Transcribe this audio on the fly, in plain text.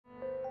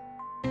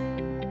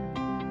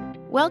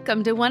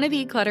Welcome to Wanna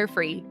Be Clutter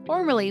Free,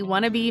 formerly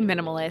Wanna Be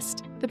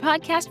Minimalist, the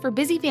podcast for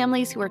busy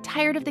families who are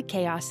tired of the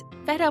chaos,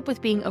 fed up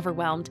with being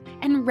overwhelmed,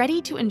 and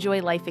ready to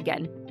enjoy life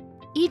again.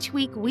 Each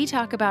week, we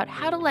talk about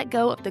how to let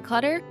go of the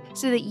clutter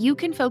so that you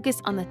can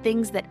focus on the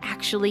things that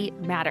actually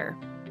matter.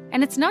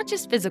 And it's not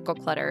just physical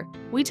clutter.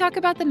 We talk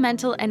about the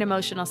mental and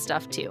emotional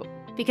stuff too,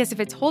 because if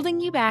it's holding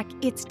you back,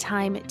 it's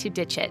time to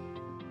ditch it.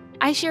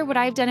 I share what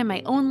I've done in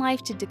my own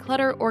life to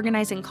declutter,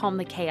 organize, and calm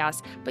the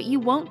chaos, but you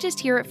won't just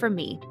hear it from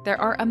me. There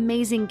are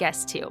amazing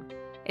guests too.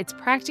 It's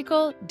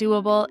practical,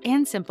 doable,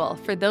 and simple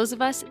for those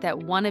of us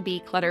that want to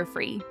be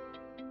clutter-free.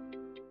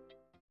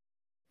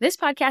 This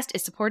podcast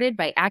is supported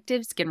by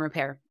Active Skin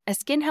Repair, a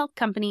skin health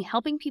company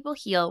helping people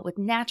heal with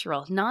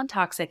natural,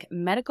 non-toxic,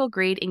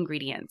 medical-grade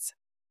ingredients.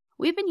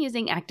 We've been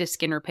using Active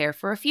Skin Repair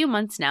for a few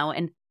months now,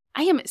 and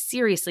I am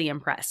seriously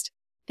impressed.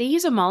 They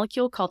use a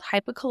molecule called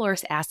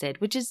hypochlorous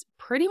acid, which is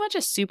pretty much a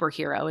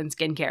superhero in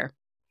skincare.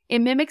 It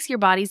mimics your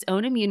body's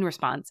own immune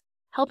response,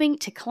 helping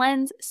to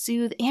cleanse,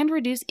 soothe, and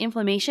reduce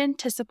inflammation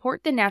to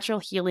support the natural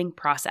healing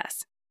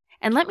process.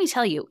 And let me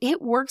tell you,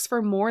 it works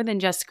for more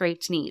than just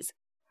scraped knees.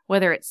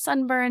 Whether it's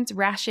sunburns,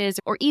 rashes,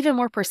 or even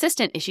more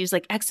persistent issues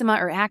like eczema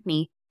or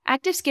acne,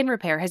 Active Skin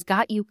Repair has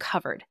got you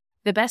covered.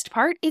 The best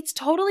part? It's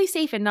totally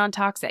safe and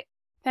non-toxic.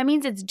 That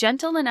means it's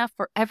gentle enough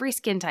for every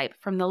skin type,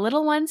 from the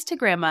little ones to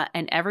grandma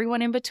and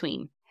everyone in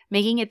between,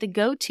 making it the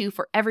go-to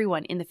for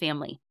everyone in the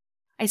family.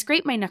 I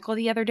scraped my knuckle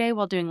the other day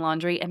while doing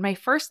laundry, and my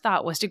first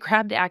thought was to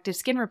grab the Active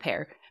Skin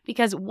Repair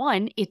because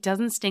 1, it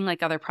doesn't sting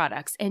like other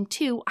products, and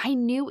 2, I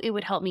knew it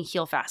would help me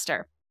heal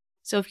faster.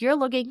 So if you're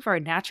looking for a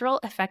natural,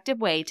 effective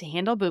way to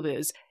handle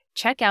boo-boos,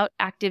 check out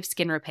Active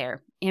Skin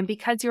Repair. And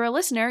because you're a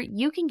listener,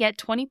 you can get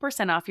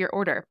 20% off your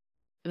order.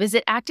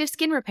 Visit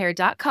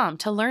ActiveSkinRepair.com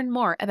to learn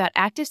more about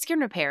Active Skin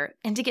Repair,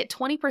 and to get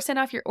 20%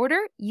 off your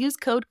order, use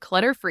code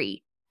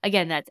CLUTTERFREE.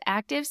 Again, that's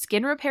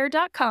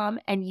ActiveSkinRepair.com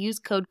and use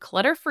code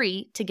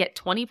CLUTTERFREE to get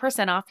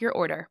 20% off your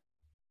order.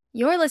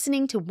 You're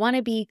listening to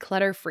Wanna Be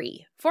Clutter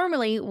Free,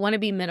 formerly Wanna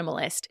Be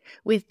Minimalist,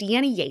 with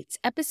Deanna Yates,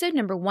 episode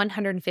number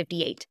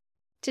 158.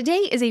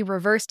 Today is a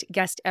reversed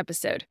guest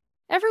episode.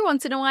 Every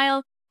once in a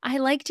while, I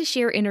like to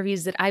share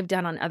interviews that I've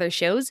done on other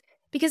shows,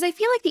 because I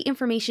feel like the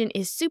information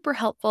is super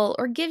helpful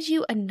or gives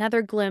you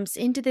another glimpse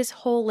into this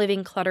whole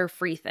living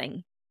clutter-free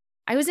thing.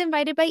 I was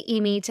invited by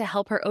Amy to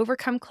help her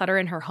overcome clutter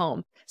in her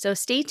home, so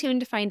stay tuned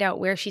to find out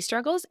where she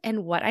struggles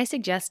and what I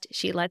suggest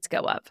she lets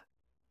go of.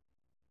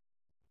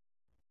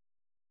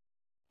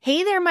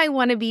 Hey there, my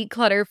wannabe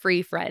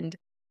clutter-free friend.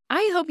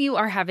 I hope you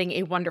are having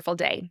a wonderful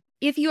day.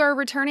 If you are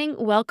returning,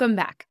 welcome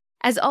back.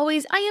 As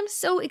always, I am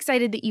so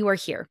excited that you are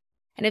here.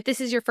 And if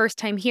this is your first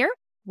time here,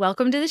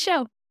 welcome to the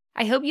show.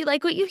 I hope you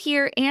like what you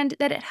hear and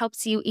that it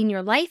helps you in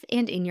your life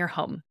and in your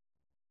home.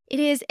 It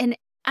is an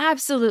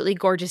absolutely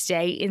gorgeous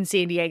day in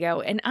San Diego,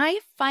 and I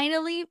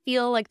finally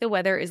feel like the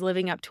weather is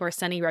living up to our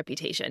sunny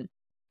reputation.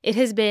 It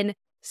has been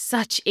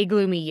such a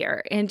gloomy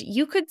year, and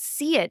you could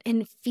see it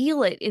and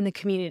feel it in the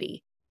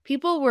community.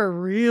 People were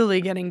really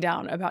getting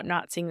down about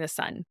not seeing the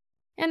sun.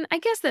 And I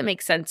guess that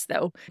makes sense,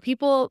 though.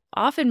 People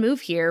often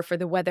move here for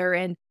the weather,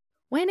 and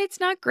when it's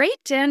not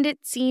great and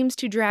it seems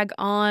to drag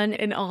on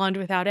and on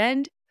without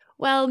end,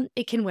 well,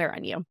 it can wear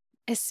on you,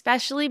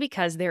 especially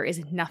because there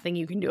is nothing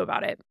you can do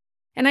about it.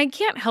 And I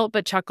can't help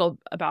but chuckle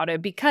about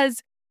it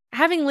because,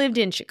 having lived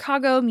in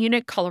Chicago,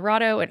 Munich,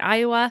 Colorado, and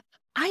Iowa,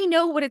 I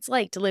know what it's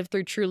like to live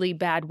through truly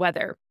bad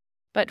weather.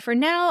 But for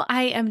now,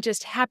 I am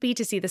just happy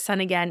to see the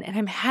sun again, and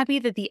I'm happy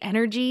that the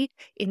energy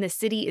in the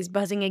city is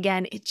buzzing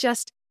again. It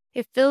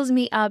fills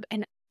me up,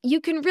 and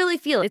you can really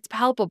feel it's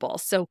palpable.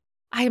 So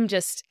I'm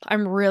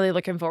really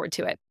looking forward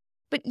to it.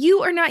 But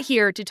you are not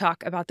here to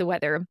talk about the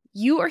weather.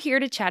 You are here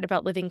to chat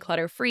about living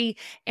clutter-free,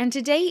 and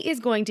today is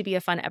going to be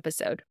a fun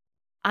episode.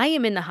 I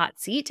am in the hot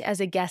seat as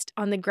a guest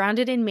on the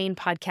Grounded in Maine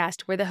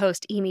podcast, where the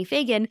host, Amy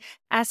Fagan,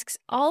 asks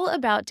all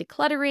about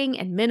decluttering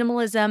and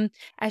minimalism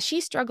as she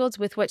struggles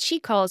with what she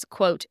calls,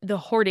 quote, the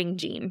hoarding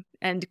gene,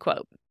 end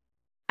quote.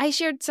 I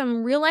shared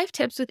some real-life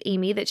tips with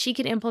Amy that she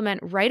can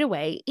implement right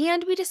away,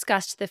 and we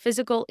discussed the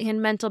physical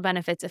and mental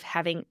benefits of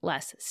having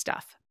less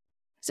stuff.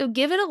 So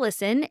give it a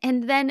listen,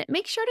 and then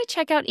make sure to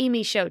check out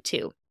Amy's show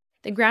too.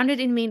 The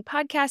Grounded in Maine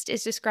podcast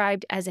is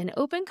described as an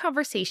open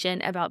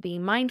conversation about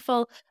being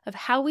mindful of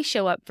how we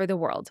show up for the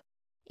world.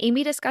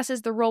 Amy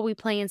discusses the role we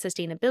play in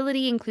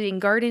sustainability, including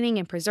gardening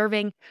and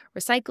preserving,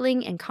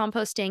 recycling and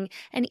composting,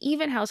 and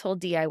even household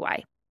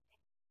DIY.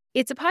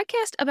 It's a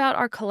podcast about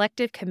our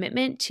collective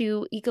commitment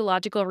to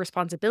ecological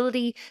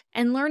responsibility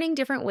and learning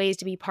different ways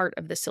to be part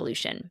of the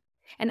solution.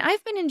 And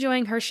I've been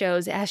enjoying her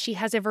shows as she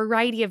has a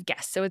variety of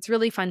guests, so it's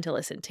really fun to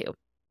listen to.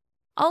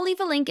 I'll leave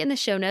a link in the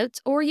show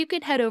notes, or you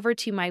can head over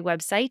to my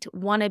website,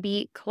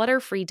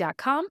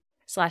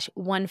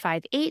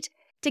 wannabeclutterfree.com/158,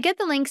 to get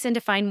the links and to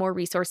find more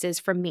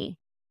resources from me.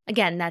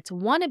 Again, that's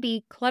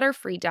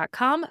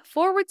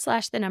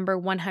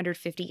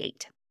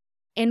wannabeclutterfree.com/158.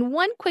 And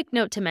one quick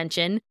note to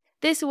mention,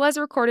 this was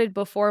recorded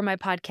before my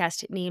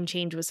podcast name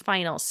change was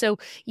final, so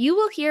you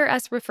will hear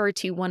us refer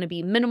to Wanna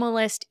Be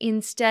Minimalist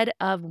instead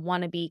of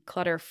Wanna Be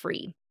Clutter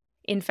Free.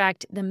 In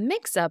fact, the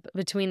mix-up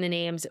between the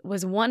names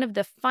was one of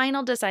the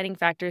final deciding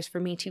factors for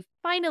me to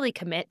finally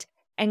commit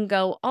and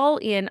go all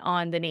in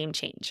on the name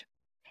change.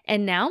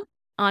 And now,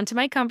 on to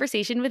my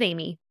conversation with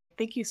Amy.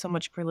 Thank you so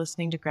much for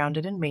listening to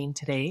Grounded in Maine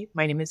today.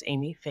 My name is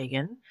Amy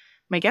Fagan.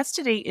 My guest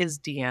today is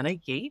Deanna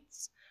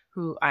Yates,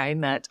 who I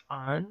met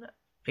on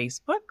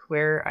Facebook,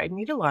 where I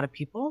meet a lot of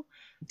people.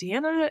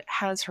 Deanna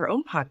has her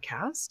own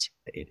podcast.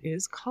 It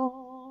is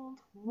called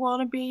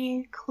Wanna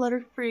Be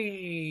Clutter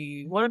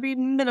Free, Wanna Be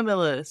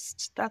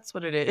Minimalist. That's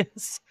what it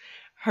is.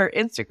 Her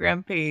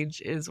Instagram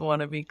page is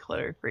Wanna Be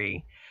Clutter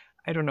Free.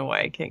 I don't know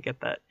why I can't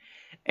get that.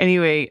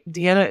 Anyway,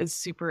 Deanna is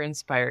super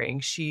inspiring.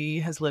 She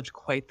has lived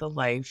quite the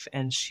life,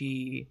 and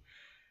she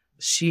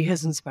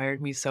has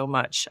inspired me so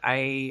much.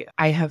 I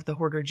have the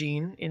hoarder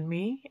gene in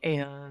me,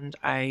 and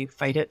I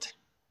fight it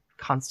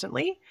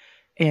constantly.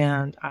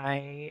 And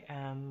I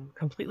am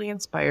completely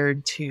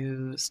inspired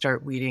to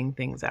start weeding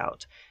things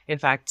out. In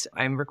fact,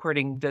 I'm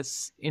recording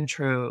this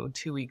intro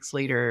 2 weeks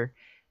later,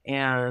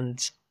 and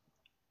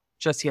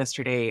just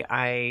yesterday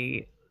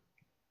I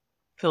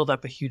filled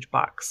up a huge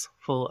box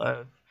full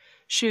of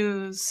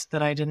shoes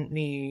that I didn't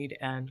need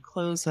and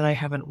clothes that I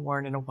haven't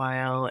worn in a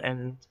while.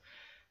 And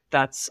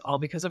that's all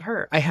because of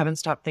her. I haven't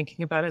stopped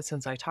thinking about it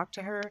since I talked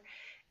to her.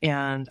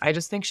 And I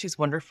just think she's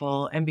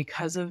wonderful. And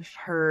because of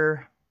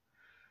her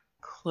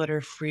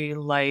clutter-free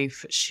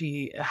life,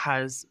 she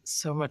has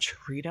so much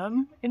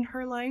freedom in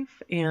her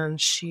life. And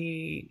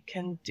she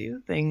can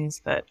do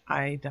things that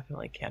I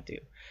definitely can't do.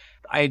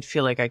 I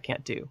feel like I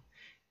can't do.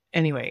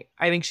 Anyway,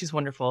 I think she's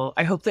wonderful.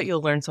 I hope that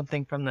you'll learn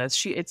something from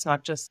this. It's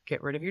not just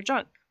get rid of your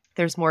junk.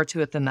 There's more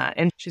to it than that.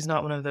 And she's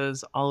not one of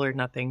those all or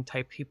nothing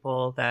type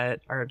people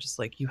that are just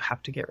like, you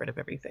have to get rid of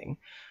everything.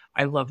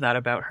 I love that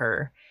about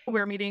her.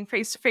 We're meeting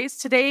face to face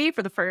today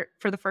for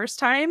the first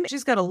time.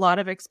 She's got a lot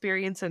of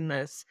experience in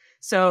this.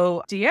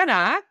 So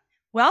Deanna,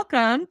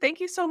 welcome. Thank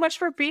you so much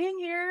for being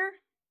here.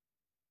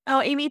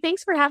 Oh, Amy,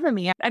 thanks for having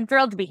me. I'm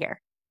thrilled to be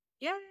here.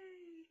 Yay.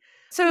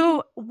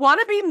 So,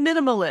 wanna be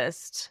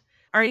minimalist.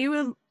 Are you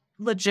a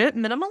legit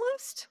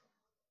minimalist?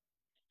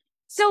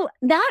 So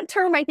that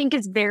term, I think,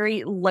 is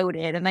very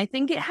loaded, and I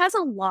think it has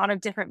a lot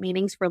of different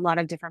meanings for a lot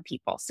of different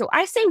people. So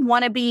I say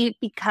wannabe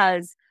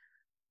because,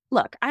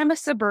 look, I'm a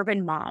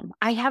suburban mom.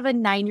 I have a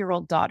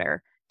 9-year-old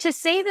daughter. To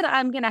say that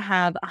I'm going to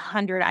have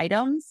 100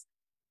 items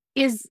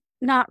is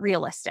not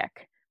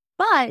realistic.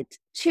 But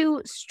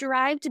to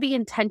strive to be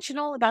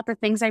intentional about the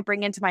things I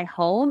bring into my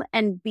home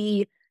and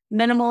be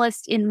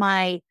minimalist in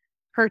my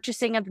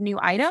purchasing of new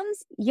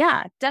items,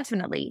 yeah,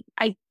 definitely.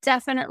 I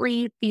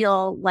definitely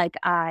feel like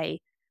I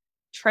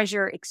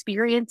treasure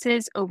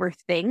experiences over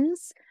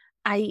things.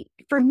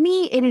 For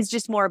me, it is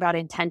just more about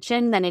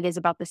intention than it is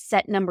about the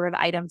set number of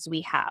items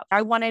we have.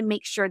 I want to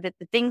make sure that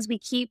the things we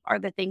keep are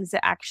the things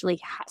that actually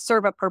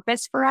serve a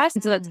purpose for us.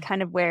 And so that's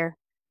kind of where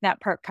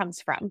that part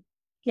comes from.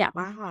 Yeah.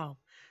 Wow.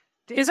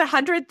 Is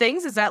 100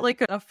 things? Is that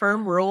like a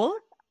firm rule?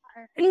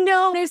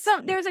 No,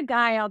 there's a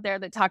guy out there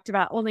that talked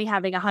about only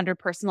having 100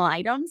 personal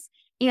items.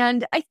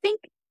 And I think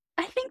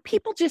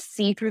people just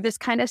see through this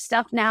kind of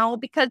stuff now,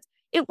 because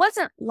it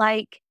wasn't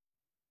like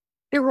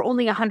there were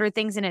only 100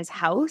 things in his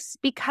house,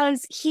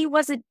 because he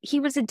was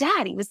a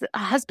dad. He was a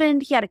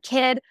husband. He had a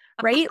kid,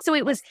 right? So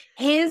it was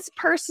his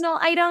personal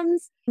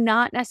items,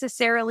 not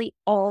necessarily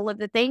all of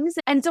the things.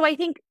 And so I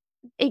think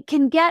it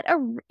can get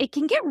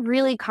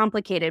really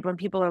complicated when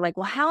people are like,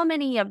 well, how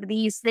many of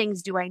these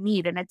things do I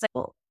need? And it's like,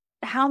 well,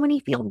 how many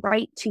feel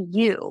right to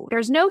you?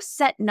 There's no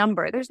set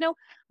number. There's no,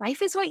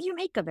 life is what you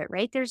make of it,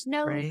 right? There's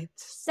no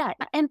set.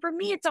 And for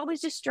me, it's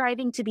always just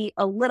striving to be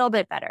a little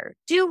bit better,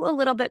 do a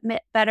little bit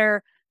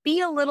better, be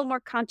a little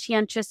more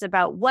conscientious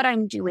about what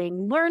I'm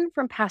doing, learn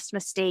from past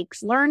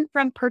mistakes, learn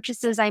from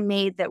purchases I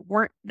made that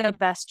weren't the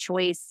best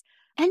choice.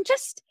 And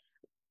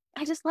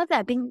I just love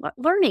that,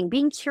 learning,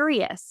 being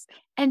curious,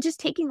 and just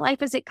taking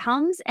life as it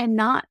comes and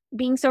not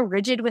being so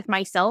rigid with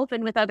myself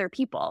and with other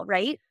people,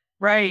 right?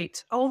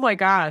 Right. Oh my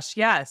gosh.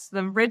 Yes.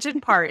 The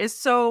rigid part is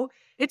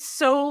it's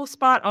so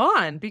spot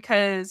on,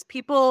 because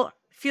people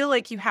feel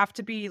like you have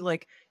to be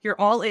like, you're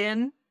all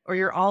in or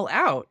you're all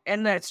out.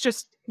 And that's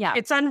just,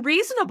 it's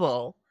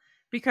unreasonable,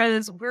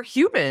 because we're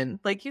human,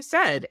 like you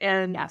said,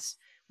 and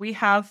we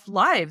have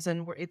lives,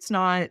 and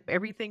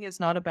everything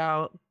is not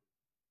about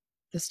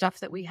the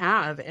stuff that we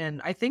have.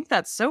 And I think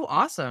that's so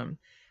awesome.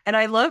 And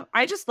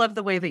I just love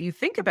the way that you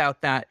think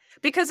about that,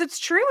 because it's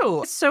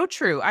true. It's so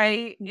true.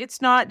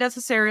 It's not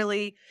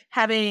necessarily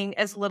having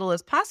as little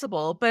as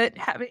possible, but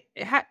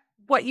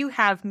what you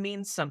have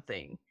means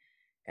something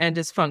and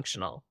is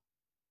functional.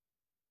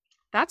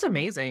 That's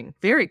amazing.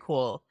 Very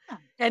cool. Yeah.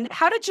 And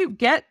how did you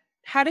get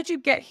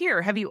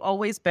here? Have you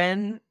always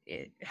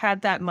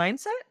had that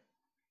mindset?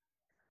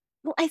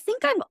 Well, I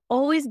think I've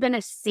always been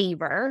a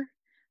saver.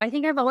 I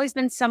think I've always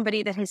been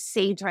somebody that has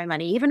saved my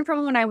money, even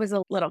from when I was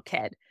a little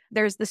kid.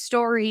 There's the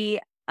story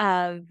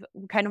of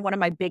kind of one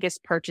of my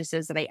biggest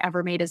purchases that I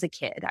ever made as a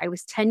kid. I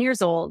was 10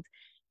 years old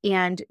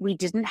and we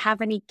didn't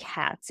have any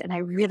cats, and I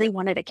really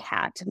wanted a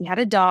cat. We had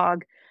a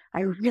dog.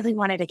 I really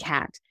wanted a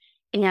cat.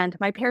 And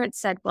my parents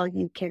said, well,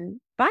 you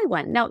can buy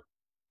one. Now,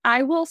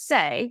 I will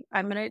say,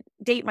 I'm going to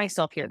date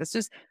myself here. This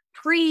was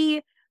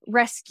pre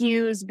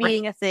rescues Right.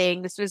 being a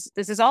thing. This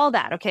is all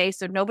that. Okay.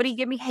 So nobody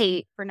give me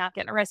hate for not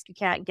getting a rescue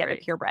cat and getting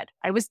it purebred.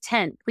 I was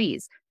 10.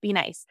 Please be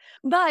nice.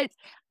 But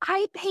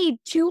I paid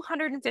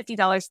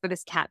 $250 for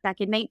this cat back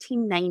in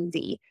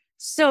 1990.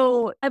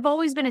 So I've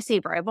always been a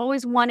saver. I've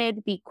always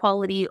wanted the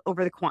quality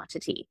over the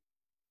quantity.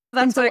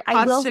 And That's what so it I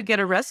costs will, to get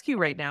a rescue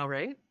right now,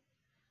 right?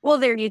 well,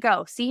 there you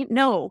go. See,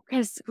 no,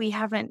 because we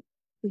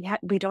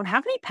don't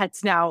have any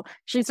pets now.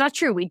 It's not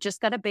true. We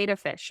just got a beta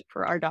fish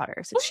for our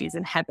daughter. So she's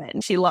in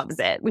heaven. She loves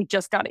it. We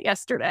just got it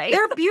yesterday.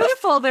 They're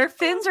beautiful. Their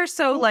fins are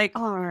so like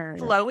Are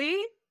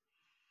flowy.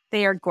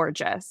 they are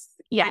gorgeous.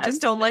 I Yes.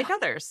 just don't like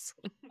others.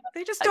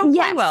 They just don't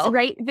play Yes, well.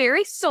 right.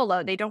 Very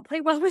solo. They don't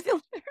play well with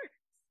others.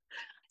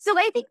 So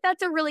I think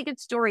that's a really good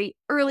story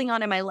early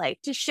on in my life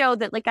to show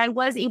that like I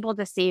was able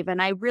to save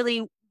and I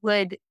really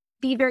would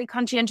be very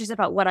conscientious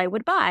about what I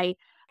would buy.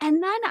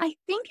 And then I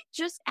think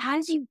just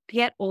as you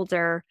get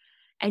older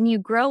and you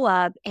grow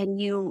up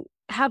and you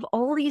have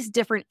all these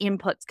different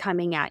inputs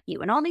coming at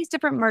you and all these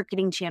different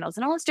marketing channels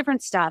and all this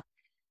different stuff,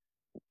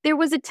 there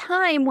was a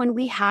time when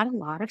we had a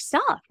lot of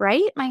stuff,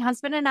 right? My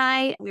husband and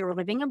I, we were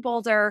living in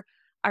Boulder.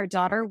 Our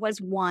daughter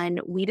was 1.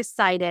 We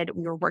decided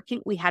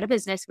we had a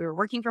business, we were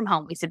working from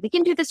home. We said, we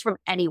can do this from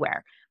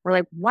anywhere. We're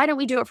like, why don't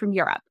we do it from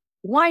Europe?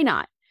 Why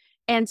not?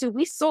 And so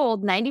we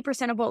sold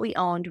 90% of what we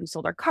owned. We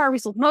sold our car, we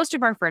sold most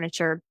of our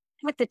furniture.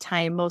 At the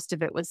time, most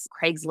of it was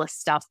Craigslist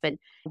stuff and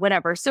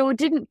whatever. So it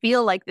didn't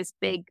feel like this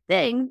big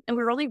thing. And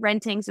we were only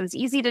renting. So it was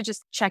easy to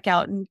just check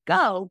out and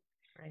go.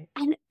 Right.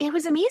 And it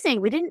was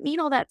amazing. We didn't need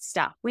all that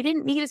stuff. We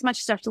didn't need as much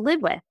stuff to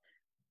live with.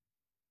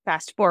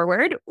 Fast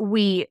forward,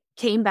 we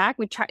came back.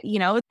 We tried,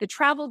 the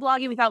travel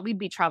blogging. We thought we'd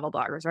be travel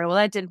bloggers, right? Well,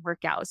 that didn't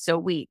work out. So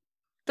we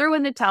threw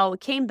in the towel,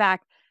 came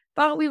back,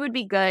 thought we would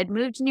be good,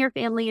 moved near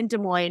family in Des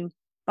Moines,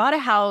 bought a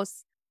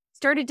house,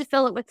 started to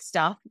fill it with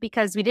stuff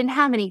because we didn't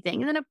have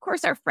anything. And then, of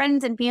course, our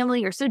friends and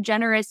family are so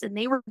generous and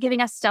they were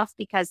giving us stuff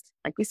because,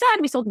 like we said,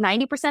 we sold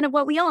 90% of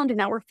what we owned and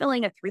now we're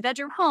filling a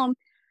 3-bedroom home.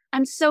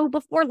 And so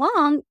before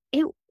long,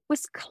 it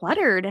was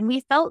cluttered and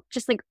we felt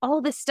just like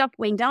all this stuff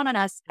weighing down on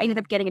us. I ended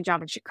up getting a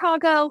job in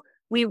Chicago.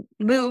 We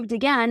moved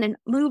again, and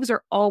moves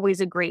are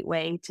always a great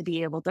way to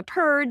be able to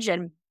purge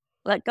and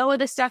let go of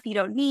the stuff you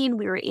don't need.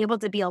 We were able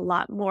to be a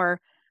lot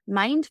more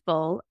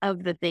mindful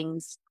of the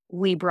things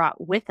we brought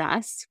with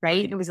us,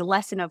 right? It was a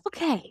lesson of,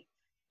 okay,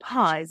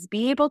 pause,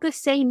 be able to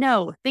say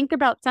no, think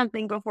about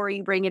something before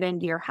you bring it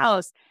into your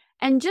house.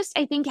 And just,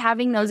 I think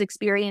having those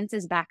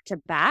experiences back to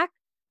back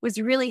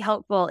was really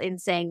helpful in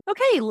saying,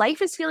 okay,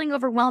 life is feeling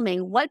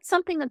overwhelming. What's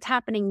something that's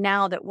happening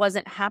now that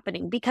wasn't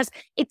happening? Because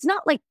it's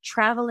not like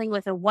traveling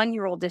with a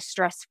 1-year-old is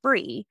stress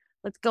free.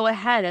 Let's go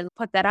ahead and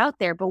put that out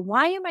there. But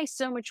why am I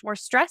so much more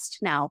stressed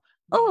now?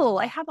 Oh,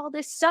 I have all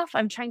this stuff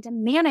I'm trying to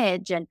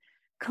manage and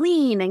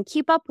clean and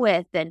keep up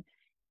with. And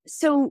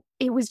so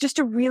it was just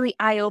a really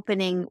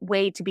eye-opening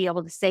way to be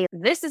able to say,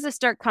 this is a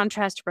stark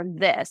contrast from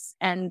this.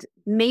 And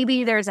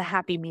maybe there's a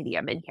happy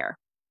medium in here.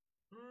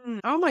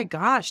 Oh my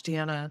gosh,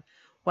 Deanna.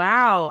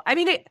 Wow. I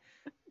mean,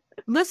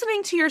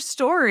 listening to your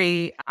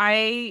story,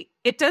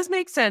 it does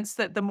make sense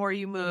that the more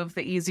you move,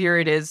 the easier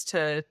it is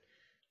to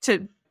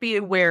be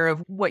aware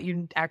of what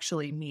you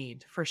actually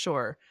need, for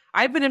sure.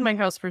 I've been in my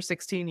house for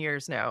 16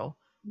 years now.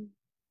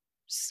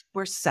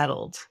 We're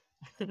settled.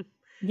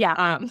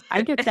 Yeah,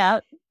 I get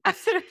that.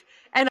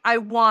 And I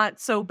want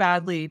so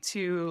badly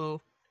to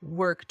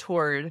work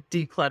toward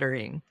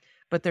decluttering,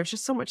 but there's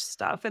just so much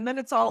stuff and then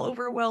it's all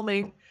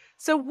overwhelming.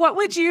 So what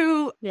would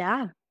you,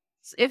 Yeah.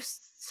 if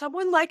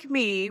someone like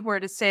me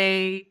were to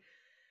say,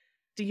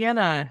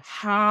 Deanna,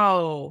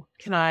 how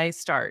can I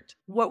start?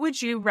 What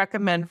would you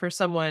recommend for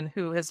someone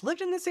who has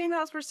lived in the same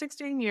house for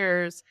 16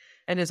 years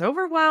and is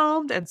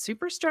overwhelmed and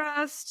super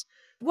stressed?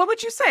 What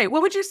would you say?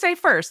 What would you say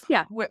first?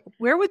 Yeah.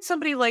 Where would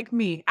somebody like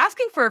me,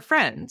 asking for a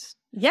friend?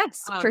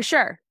 Yes, for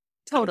sure.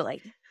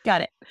 Totally.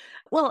 Got it.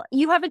 Well,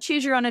 you have a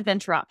choose your own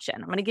adventure option.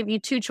 I'm going to give you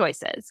 2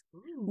 choices. Ooh.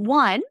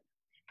 1,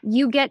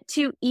 you get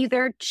to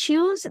either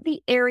choose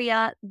the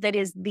area that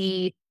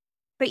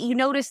you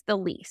notice the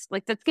least.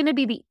 Like that's going to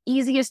be the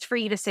easiest for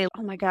you to say,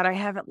 oh my God, I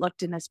haven't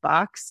looked in this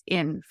box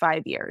in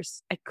 5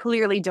 years. I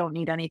clearly don't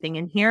need anything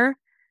in here.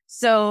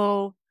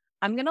 So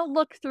I'm going to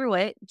look through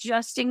it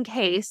just in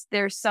case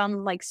there's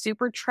some like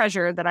super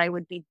treasure that I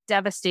would be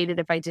devastated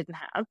if I didn't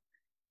have.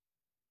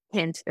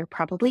 Hint, there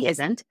probably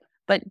isn't,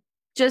 but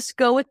just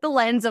go with the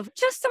lens of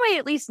just so I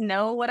at least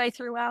know what I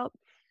threw out.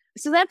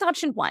 So that's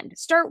option 1.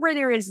 Start where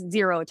there is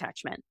 0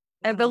 attachment,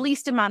 the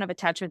least amount of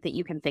attachment that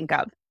you can think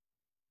of.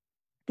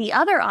 The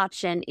other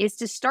option is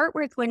to start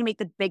where it's going to make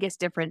the biggest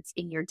difference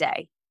in your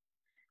day.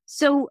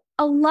 So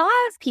a lot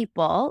of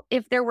people,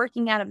 if they're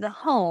working out of the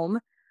home,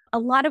 a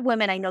lot of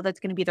women, I know that's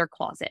going to be their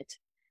closet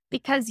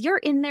because you're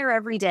in there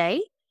every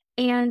day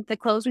and the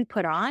clothes we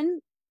put on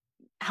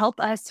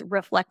help us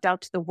reflect out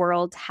to the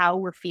world how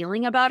we're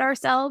feeling about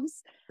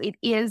ourselves. It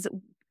is,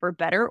 for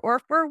better or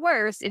for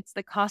worse, it's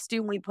the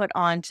costume we put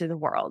on to the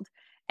world.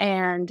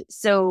 And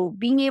so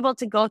being able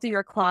to go through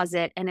your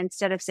closet and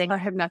instead of saying, I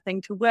have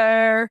nothing to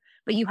wear,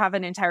 but you have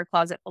an entire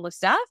closet full of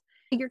stuff,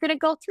 you're going to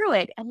go through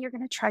it and you're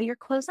going to try your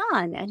clothes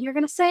on and you're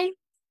going to say,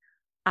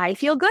 I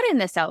feel good in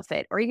this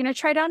outfit. Or you're going to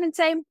try it on and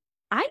say,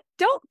 I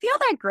don't feel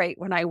that great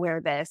when I wear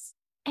this.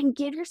 And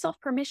give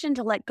yourself permission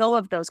to let go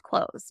of those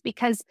clothes,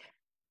 because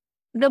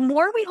the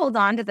more we hold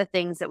on to the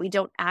things that we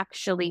don't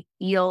actually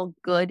feel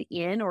good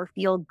in or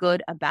feel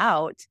good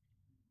about,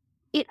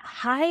 it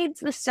hides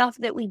the stuff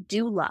that we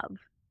do love.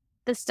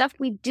 The stuff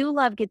we do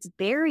love gets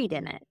buried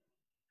in it.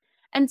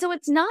 And so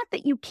it's not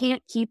that you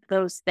can't keep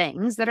those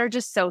things that are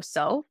just so,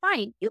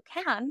 fine, you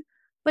can,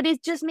 but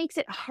it just makes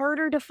it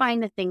harder to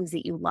find the things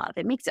that you love.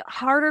 It makes it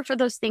harder for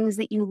those things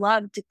that you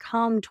love to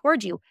come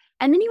toward you.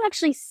 And then you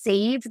actually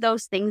save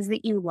those things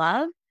that you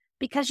love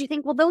because you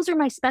think, well, those are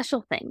my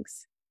special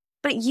things.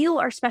 But you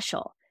are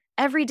special.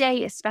 Every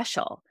day is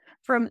special.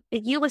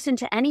 If you listen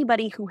to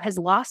anybody who has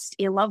lost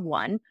a loved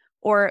one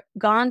or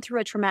gone through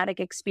a traumatic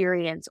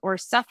experience or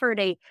suffered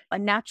a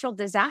natural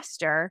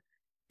disaster,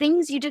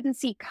 things you didn't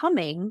see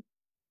coming,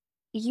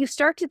 you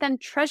start to then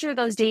treasure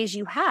those days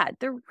you had.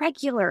 The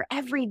regular,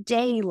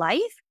 everyday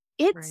life,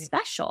 it's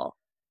special.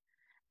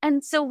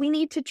 And so we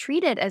need to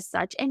treat it as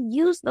such and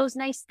use those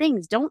nice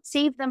things. Don't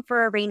save them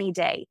for a rainy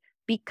day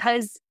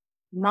because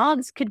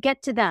moths could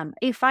get to them.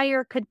 A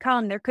fire could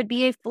come. There could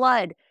be a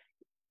flood.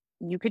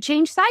 You could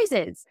change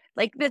sizes.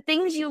 Like the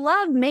things you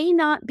love may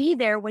not be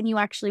there when you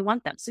actually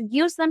want them. So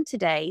use them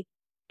today.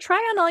 Try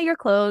on all your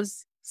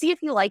clothes. See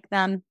if you like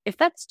them. If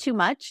that's too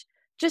much,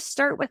 just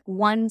start with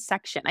one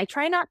section. I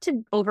try not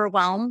to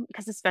overwhelm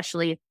because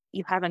especially if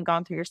you haven't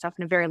gone through your stuff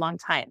in a very long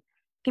time.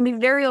 It can be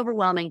very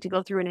overwhelming to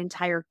go through an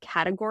entire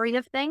category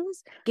of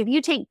things. If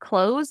you take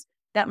clothes,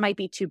 that might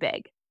be too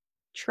big.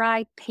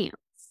 Try pants.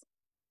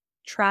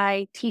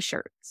 Try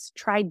t-shirts.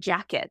 Try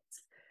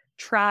jackets.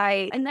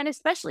 And then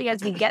especially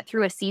as we get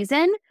through a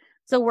season.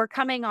 So we're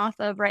coming off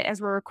of, right, as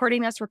we're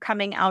recording this, we're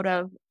coming out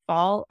of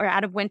fall or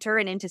out of winter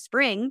and into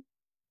spring.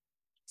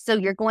 So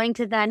you're going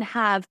to then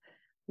have,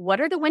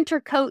 what are the winter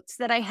coats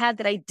that I had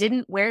that I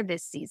didn't wear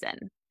this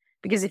season?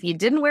 Because if you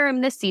didn't wear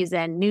them this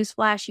season,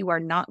 newsflash, you are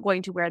not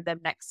going to wear them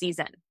next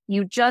season.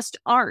 You just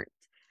aren't.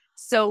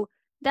 So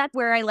that's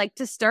where I like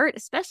to start,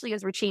 especially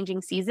as we're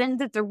changing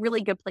seasons. It's a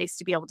really good place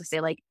to be able to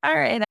say like, all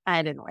right,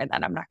 I didn't wear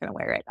that. I'm not going to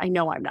wear it. I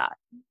know I'm not.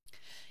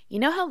 You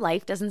know how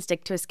life doesn't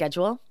stick to a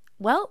schedule?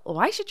 Well,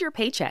 why should your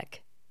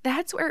paycheck?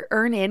 That's where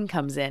EarnIn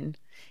comes in.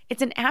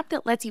 It's an app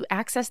that lets you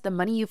access the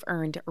money you've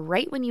earned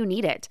right when you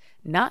need it,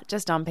 not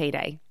just on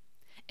payday.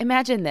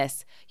 Imagine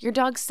this. Your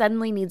dog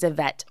suddenly needs a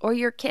vet, or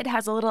your kid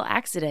has a little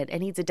accident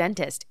and needs a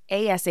dentist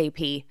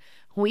ASAP.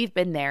 We've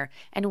been there,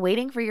 and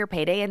waiting for your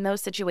payday in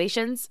those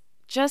situations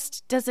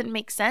just doesn't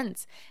make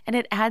sense, and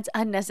it adds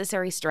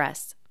unnecessary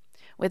stress.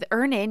 With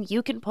EarnIn,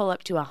 you can pull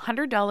up to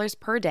 $100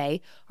 per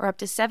day or up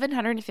to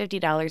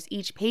 $750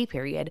 each pay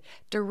period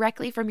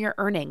directly from your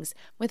earnings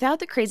without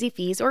the crazy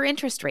fees or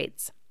interest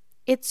rates.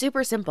 It's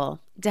super simple.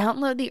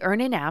 Download the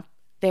EarnIn app,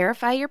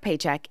 verify your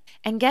paycheck,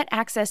 and get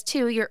access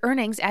to your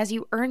earnings as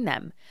you earn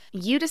them.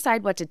 You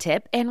decide what to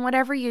tip, and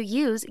whatever you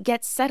use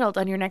gets settled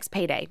on your next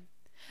payday.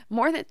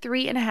 More than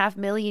 3.5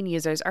 million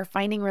users are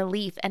finding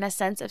relief and a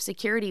sense of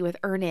security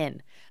with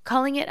EarnIn,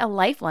 calling it a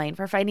lifeline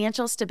for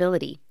financial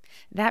stability.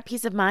 That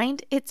peace of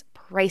mind, it's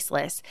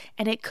priceless,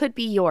 and it could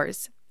be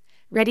yours.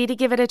 Ready to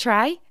give it a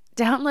try?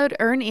 Download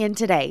EarnIn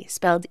today,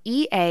 spelled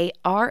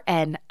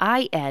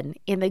EARNIN,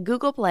 in the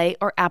Google Play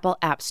or Apple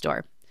App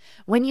Store.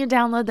 When you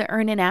download the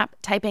EarnIn app,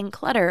 type in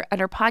Clutter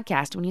under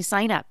podcast when you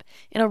sign up.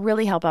 It'll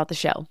really help out the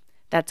show.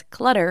 That's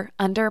Clutter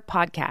under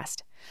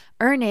podcast.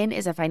 EarnIn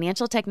is a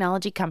financial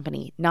technology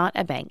company, not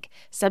a bank.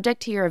 Subject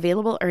to your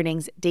available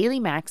earnings, daily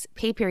max,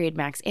 pay period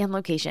max, and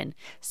location.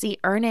 See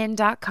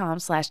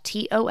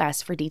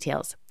earnin.com/TOS for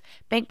details.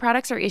 Bank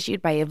products are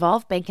issued by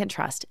Evolve Bank and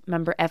Trust,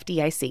 member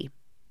FDIC.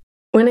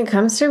 When it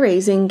comes to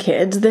raising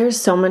kids, there's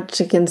so much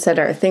to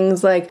consider.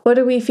 Things like, what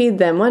do we feed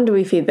them? When do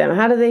we feed them?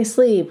 How do they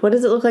sleep? What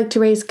does it look like to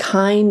raise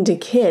kind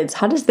kids?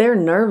 How does their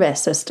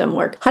nervous system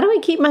work? How do I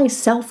keep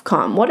myself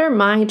calm? What are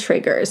my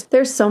triggers?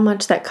 There's so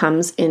much that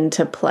comes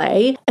into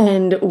play,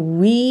 and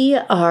we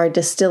are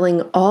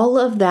distilling all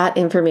of that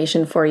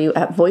information for you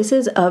at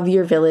Voices of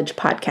Your Village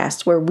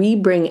podcast, where we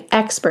bring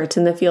experts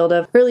in the field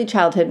of early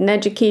childhood and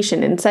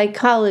education and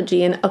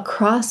psychology and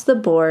across the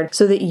board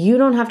so that you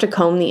don't have to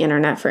comb the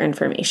internet for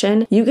information.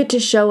 You get to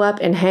show up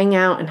and hang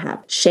out and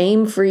have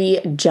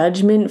shame-free,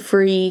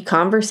 judgment-free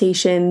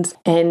conversations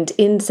and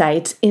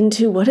insights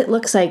into what it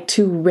looks like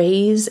to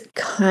raise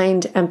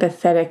kind,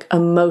 empathetic,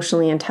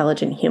 emotionally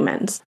intelligent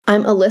humans.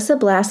 I'm Alyssa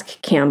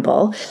Blask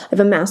Campbell. I have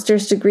a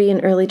master's degree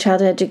in early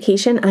childhood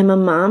education. I'm a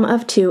mom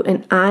of 2,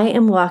 and I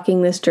am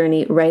walking this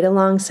journey right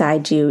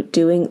alongside you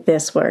doing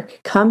this work.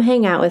 Come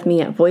hang out with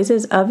me at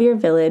Voices of Your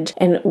Village,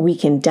 and we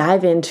can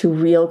dive into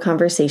real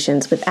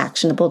conversations with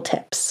actionable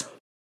tips.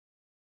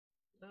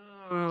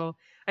 Oh,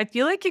 I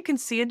feel like you can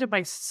see into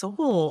my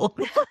soul.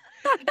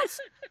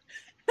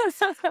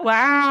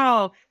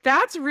 Wow,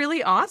 that's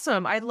really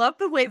awesome. I love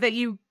the way that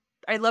you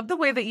I love the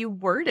way that you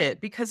word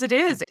it, because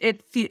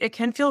it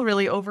can feel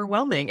really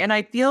overwhelming. And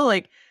I feel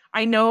like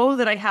I know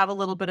that I have a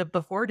little bit of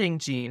the hoarding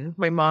gene.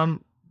 My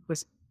mom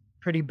was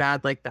pretty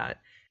bad like that.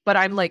 But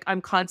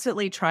I'm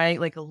constantly trying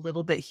like a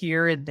little bit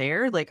here and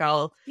there. Like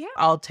I'll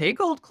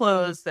take old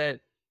clothes that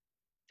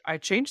I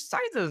change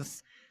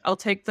sizes. I'll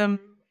take them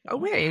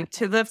away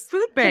to the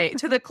food bank,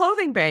 to the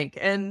clothing bank.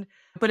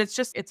 But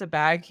it's a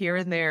bag here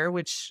and there,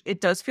 which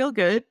it does feel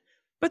good,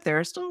 but there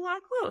are still a lot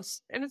of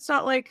clothes. And it's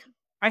not like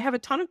I have a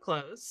ton of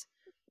clothes.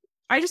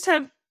 I just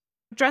have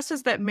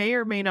dresses that may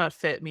or may not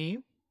fit me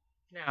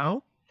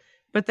now.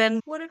 But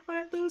then what if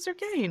I lose or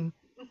gain?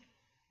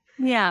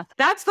 Yeah.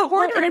 That's the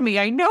hoarder in me.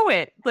 I know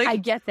it. Like, I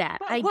get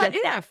that. What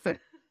if?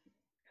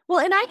 Well,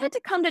 and I had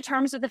to come to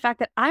terms with the fact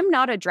that I'm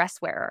not a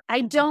dress wearer.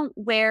 I don't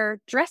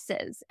wear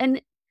dresses.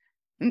 And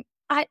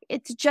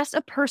it's just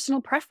a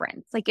personal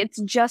preference. Like,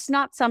 it's just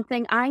not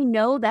something I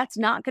know that's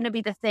not going to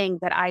be the thing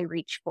that I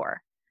reach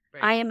for.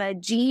 Right. I am a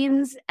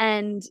jeans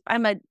and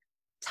I'm a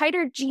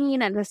tighter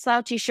jean and a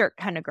slouchy shirt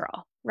kind of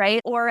girl,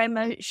 right? Or I'm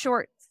a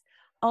shorts.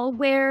 I'll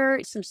wear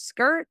some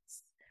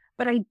skirts,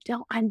 but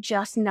I'm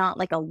just not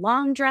like a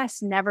long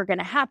dress, never going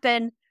to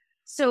happen.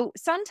 So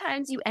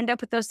sometimes you end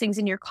up with those things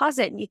in your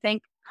closet and you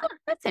think,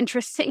 that's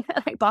interesting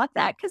that I bought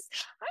that, because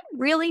I'm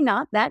really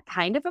not that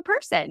kind of a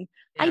person.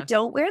 Yeah. I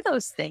don't wear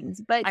those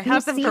things, but I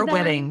have them for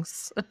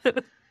weddings.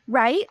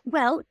 Right?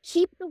 Well,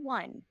 keep the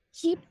one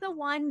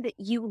that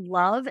you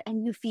love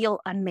and you feel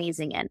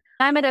amazing in.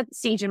 I'm at a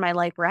stage in my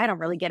life where I don't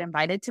really get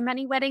invited to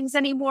many weddings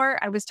anymore.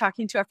 I was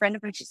talking to a friend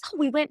of mine. She's,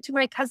 we went to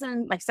my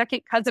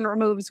second cousin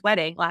remove's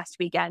wedding last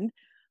weekend.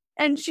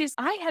 And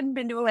I hadn't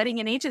been to a wedding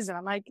in ages. And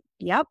I'm like,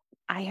 yep,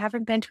 I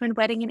haven't been to a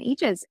wedding in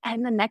ages.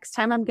 And the next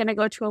time I'm going to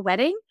go to a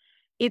wedding,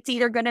 it's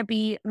either going to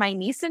be my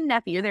niece and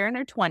nephew. They're in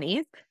their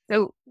 20s.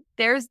 So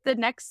there's the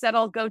next set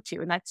I'll go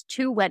to. And that's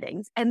 2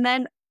 weddings. And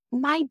then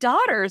my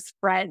daughter's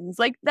friends.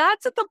 Like,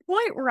 that's at the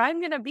point where I'm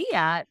going to be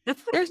at.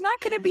 There's not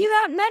going to be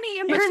that many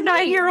in between. Your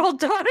 9-year-old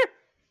daughter?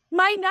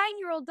 My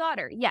 9-year-old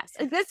daughter. Yes.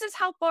 This is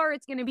how far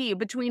it's going to be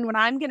between when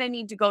I'm going to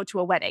need to go to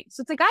a wedding.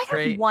 So it's like, I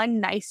have one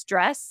nice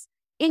dress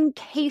in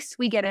case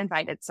we get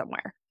invited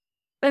somewhere.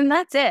 And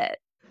that's it.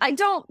 I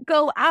don't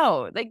go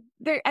out.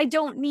 I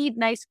don't need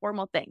nice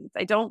formal things.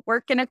 I don't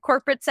work in a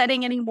corporate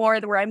setting anymore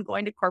where I'm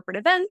going to corporate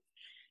events.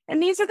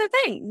 And these are the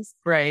things.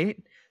 Right.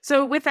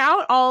 So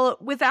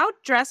without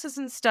dresses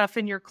and stuff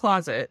in your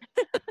closet.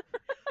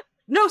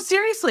 No,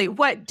 seriously,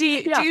 what do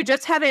you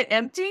just have it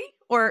empty,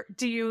 or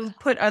do you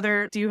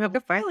have a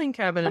filing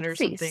cabinet or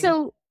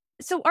something?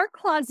 So our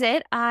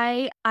closet,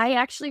 I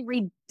actually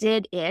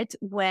redid it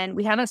when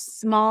we had a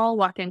small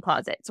walk-in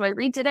closet. So I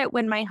redid it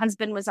when my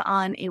husband was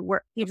on he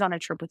was on a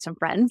trip with some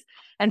friends.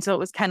 And so it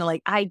was kind of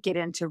like, I get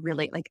into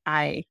really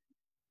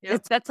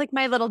that's like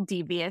my little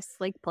devious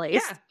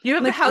place. Yeah. You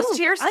have the house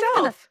to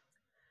yourself.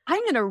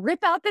 I'm going to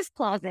rip out this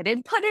closet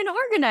and put in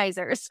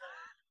organizers.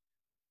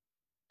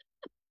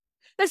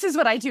 This is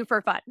what I do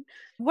for fun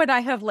when I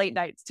have late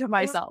nights to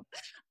myself.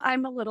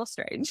 I'm a little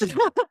strange.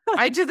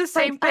 I do the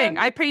same thing.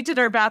 I painted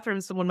our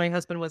bathrooms when my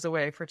husband was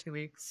away for 2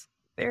 weeks.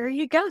 There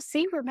you go.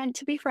 See, we're meant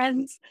to be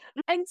friends.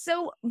 And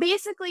so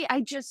basically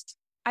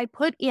I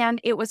put in,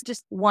 it was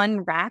just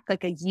one rack,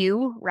 like a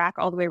U rack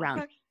all the way around.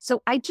 Okay.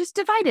 So I just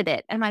divided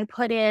it and I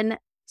put in,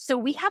 so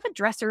we have a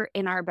dresser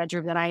in our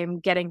bedroom that I am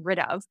getting rid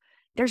of.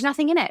 There's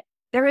nothing in it.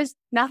 There is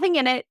nothing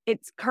in it.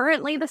 It's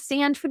currently the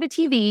stand for the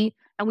TV,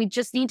 and we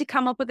just need to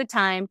come up with a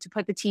time to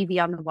put the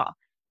TV on the wall.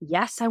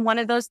 Yes, I'm one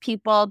of those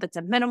people that's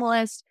a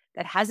minimalist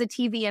that has a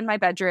TV in my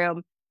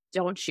bedroom.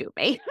 Don't shoot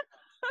me.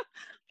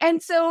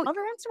 And so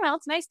every once in a while,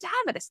 it's nice to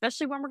have it,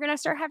 especially when we're going to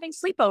start having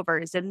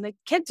sleepovers and the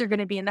kids are going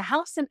to be in the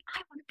house and I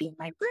want to be in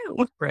my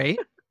room. Right.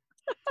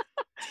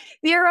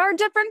 There are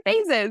different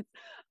phases.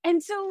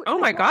 And so, oh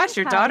my gosh,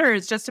 your daughter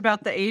is just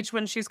about the age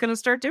when she's going to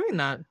start doing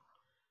that.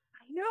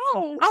 No.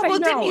 Oh, well,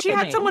 didn't she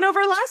had someone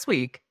over last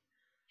week?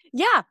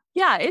 Yeah,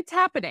 it's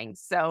happening.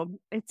 So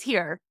it's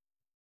here.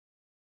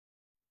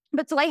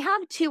 But so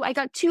I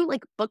got 2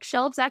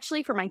 bookshelves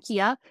actually from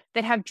IKEA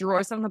that have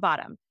drawers on the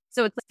bottom.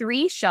 So it's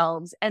 3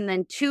 shelves and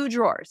then 2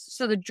 drawers.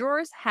 So the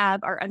drawers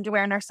have our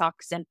underwear and our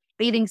socks and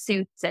bathing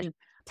suits and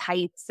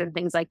tights and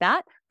things like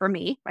that for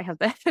me, my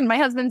husband. And my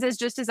husband's is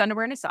just his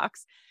underwear and his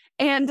socks.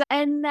 And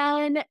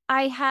then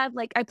I have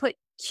I put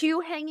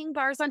 2 hanging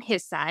bars on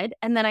his side,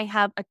 and then I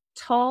have a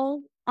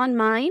tall on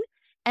mine.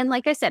 And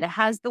like I said, it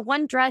has the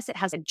one dress, it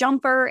has a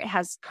jumper, it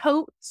has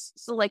coats.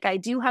 So I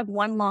do have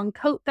one long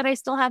coat that I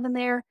still have in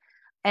there.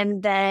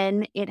 And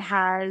then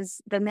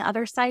the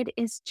other side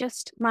is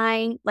just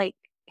my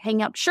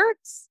hang up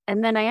shirts.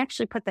 And then I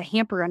actually put the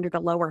hamper under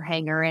the lower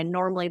hanger. And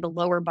normally the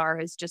lower bar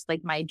is just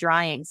my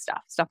drying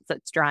stuff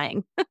that's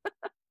drying.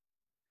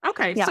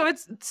 Okay. Yeah.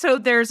 So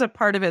there's a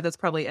part of it that's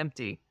probably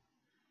empty.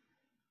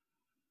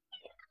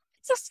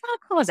 It's a small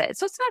closet.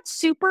 So it's not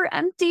super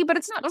empty, but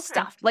it's not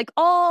stuffed.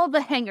 All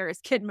the hangers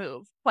can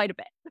move quite a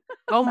bit.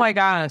 Oh my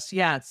gosh.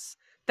 Yes.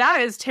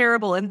 That is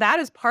terrible. And that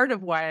is part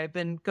of why I've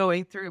been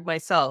going through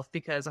myself,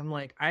 because I'm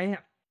I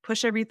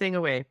push everything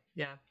away.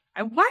 Yeah.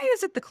 And why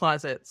is it the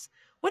closets?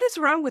 What is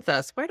wrong with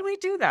us? Why do we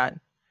do that?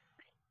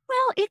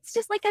 Well, it's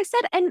just like I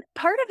said, and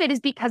part of it is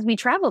because we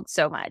traveled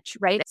so much,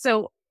 right?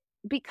 So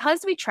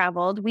because we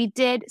traveled, we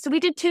did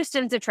 2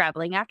 stints of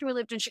traveling. After we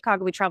lived in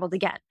Chicago, we traveled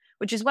again,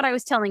 which is what I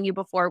was telling you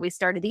before we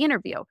started the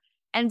interview.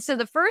 And so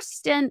the first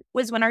stint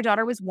was when our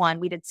daughter was 1,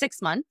 we did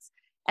 6 months.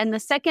 And the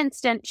second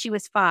stint, she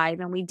was 5,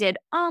 and we did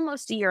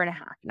almost a year and a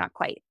half, not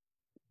quite.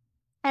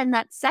 And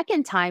that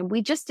second time,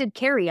 we just did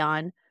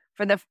carry-on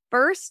for the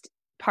first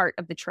part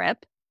of the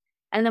trip.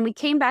 And then we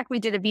came back, we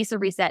did a visa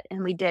reset,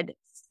 and we did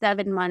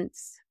 7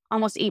 months,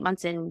 almost 8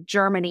 months in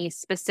Germany,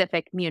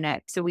 specific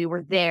Munich. So we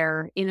were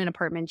there in an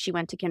apartment. She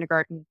went to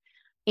kindergarten.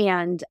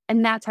 And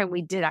that time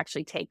we did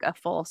actually take a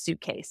full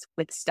suitcase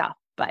with stuff.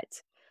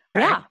 But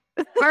yeah.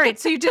 All right.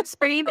 So you did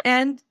Spain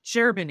and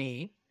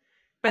Germany.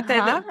 But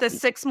then the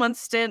 6-month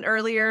stint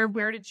earlier,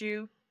 where did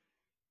you?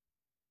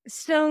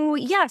 So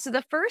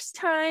the first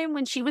time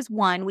when she was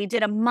 1, we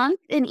did a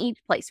month in each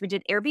place. We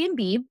did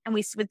Airbnb, and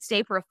we would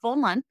stay for a full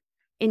month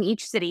in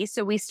each city.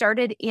 So we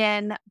started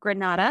in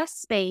Granada,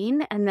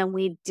 Spain, and then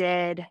we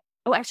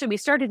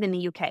started in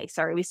the UK.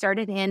 Sorry, we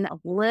started in a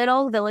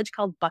little village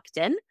called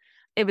Buckton.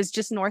 It was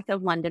just north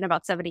of London,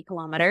 about 70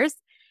 kilometers.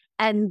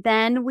 And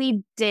then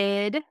we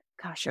did,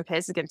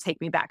 this is going to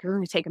take me back. It's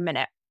going to take a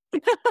minute.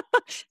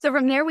 So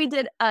from there, we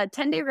did a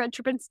 10-day road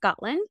trip in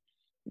Scotland.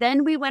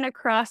 Then we went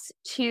across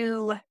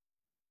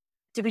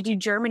did we do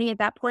Germany at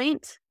that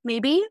point?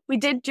 Maybe. We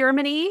did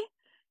Germany,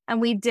 and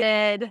we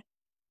did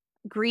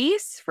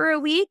Greece for a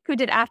week. We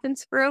did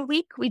Athens for a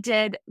week. We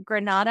did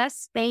Granada,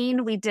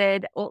 Spain. We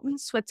did Olten,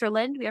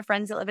 Switzerland. We have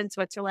friends that live in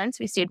Switzerland,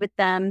 so we stayed with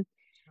them.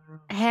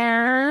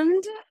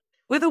 And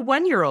with a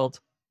 1-year-old?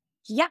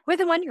 Yeah,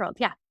 with a 1-year-old.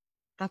 Yeah.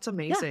 That's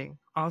amazing.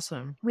 Yeah.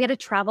 Awesome. We had a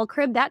travel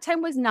crib. That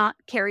time was not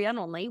carry-on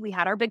only. We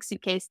had our big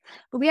suitcase,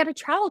 but we had a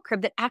travel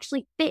crib that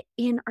actually fit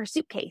in our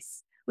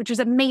suitcase, which was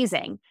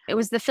amazing. It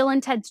was the Phil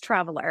and Ted's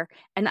Traveler,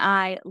 and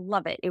I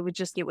love it. It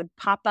would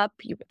pop up.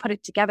 You could put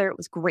it together. It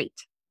was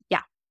great.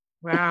 Yeah.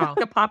 Wow.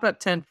 A pop-up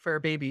tent for a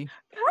baby.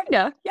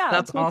 Kinda. Yeah.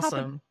 That's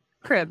awesome.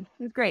 Crib.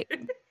 It was great.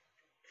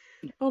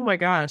 Oh my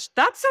gosh.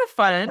 That's so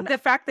fun. The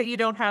fact that you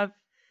don't have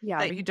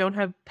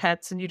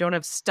pets and you don't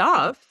have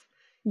stuff.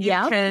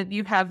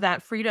 You have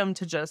that freedom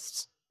to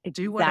just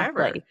do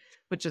whatever,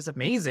 which is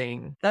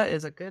amazing. That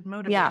is a good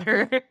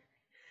motivator.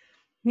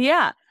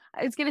 Yeah.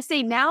 I was going to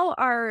say, now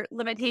our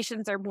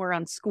limitations are more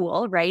on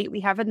school, right?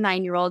 We have a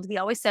 9-year-old. We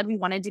always said we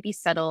wanted to be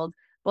settled.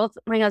 Both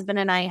my husband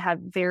and I have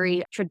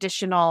very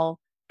traditional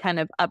kind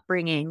of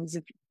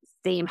upbringings,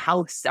 same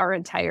house our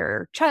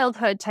entire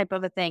childhood type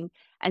of a thing.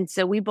 And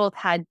so we both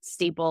had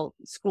stable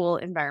school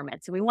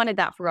environments, and we wanted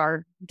that for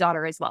our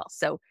daughter as well.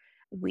 So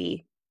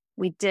we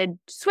did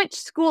switch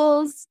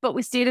schools, but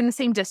we stayed in the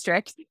same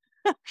district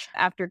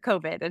after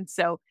COVID. And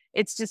so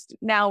it's just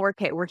now we're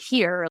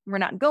here. We're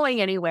not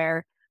going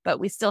anywhere, but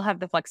we still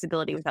have the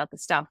flexibility without the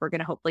stuff. We're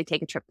going to hopefully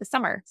take a trip this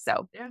summer.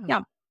 So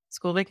yeah.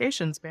 School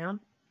vacations, man.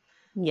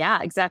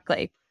 Yeah,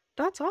 exactly.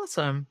 That's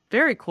awesome.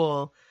 Very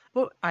cool.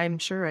 Well, I'm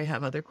sure I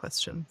have other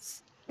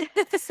questions.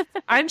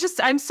 I'm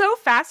so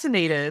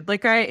fascinated.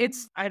 Like I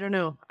don't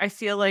know. I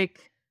feel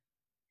like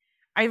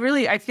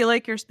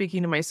you're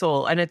speaking to my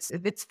soul, and it's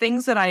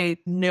things that I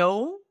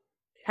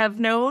have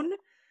known,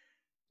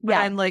 but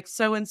I'm like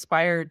so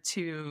inspired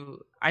to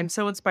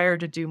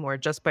do more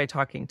just by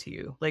talking to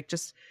you. Like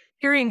just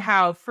hearing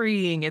how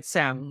freeing it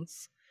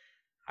sounds.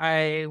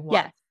 I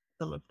want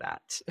some of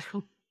that.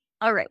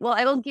 All right. Well,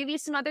 I will give you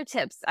some other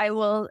tips. I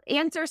will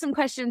answer some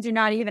questions you're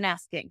not even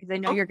asking, because I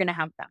know you're going to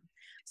have them.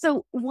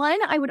 So one,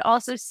 I would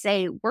also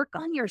say work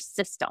on your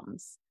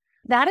systems.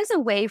 That is a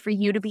way for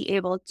you to be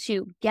able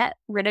to get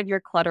rid of your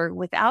clutter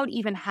without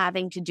even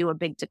having to do a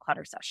big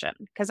declutter session.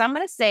 Because I'm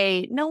going to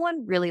say no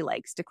one really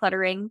likes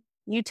decluttering.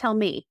 You tell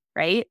me,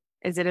 right?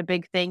 Is it a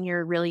big thing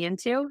you're really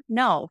into?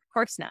 No, of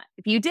course not.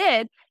 If you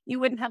did, you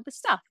wouldn't have the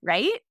stuff,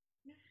 right?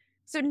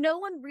 So no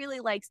one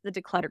really likes the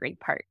decluttering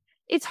part.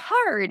 It's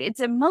hard. It's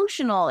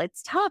emotional.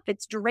 It's tough.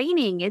 It's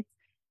draining.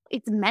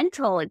 It's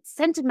mental. It's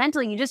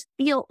sentimental. You just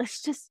feel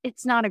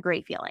it's not a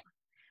great feeling.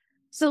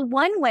 So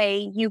one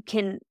way you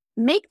can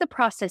make the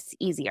process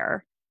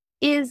easier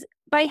is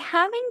by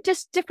having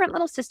just different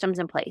little systems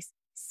in place.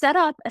 Set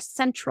up a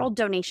central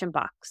donation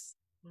box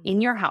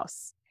in your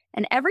house.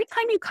 And every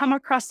time you come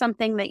across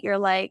something that you're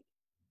like,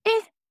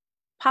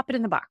 pop it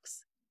in the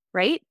box,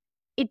 right?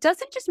 It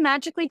doesn't just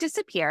magically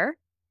disappear.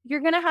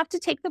 You're going to have to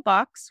take the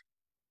box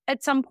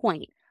at some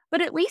point,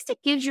 but at least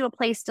it gives you a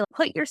place to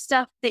put your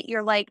stuff that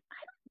you're like, I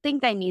don't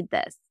think I need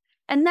this.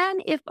 And then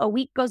if a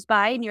week goes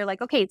by and you're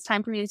like, okay, it's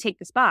time for me to take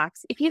this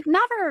box. If you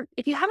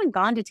haven't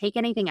gone to take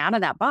anything out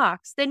of that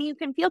box, then you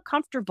can feel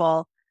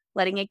comfortable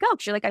letting it go.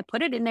 Because you're like, I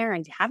put it in there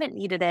and haven't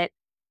needed it.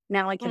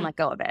 Now I can let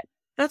go of it.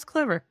 That's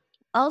clever.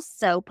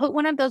 Also, put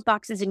one of those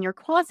boxes in your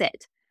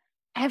closet.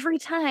 Every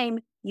time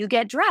you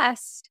get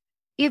dressed,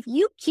 if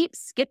you keep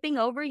skipping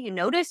over,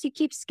 you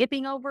keep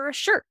skipping over a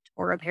shirt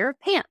or a pair of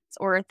pants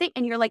or a thing,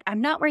 and you're like, I'm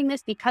not wearing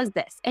this because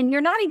this, and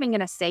you're not even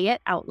going to say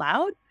it out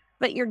loud,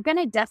 but you're going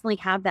to definitely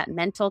have that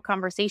mental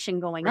conversation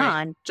going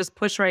on. Just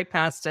push right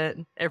past it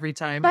every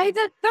time. By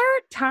the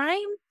third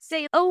time,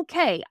 say,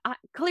 okay,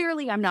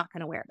 clearly I'm not going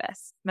to wear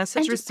this.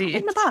 Message received.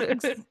 In the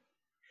box. Got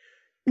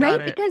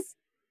right? it. Because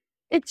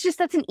it's just,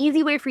 that's an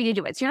easy way for you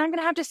to do it. So you're not going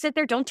to have to sit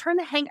there. Don't turn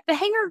the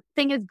hanger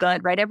thing is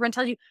good, right? Everyone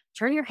tells you,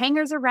 turn your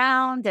hangers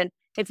around. And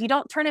if you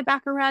don't turn it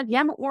back around, you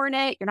haven't worn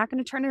it. You're not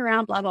going to turn it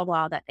around, blah, blah,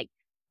 blah, that thing.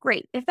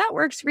 Great. If that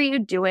works for you,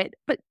 do it.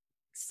 But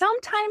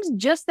sometimes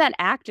just that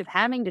act of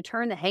having to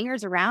turn the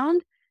hangers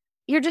around,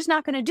 you're just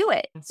not going to do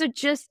it. So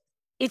just,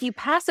 if you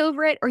pass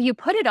over it or you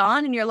put it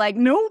on and you're like,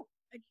 nope,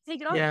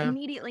 take it off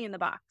immediately in the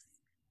box.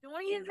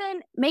 Don't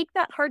even make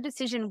that hard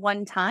decision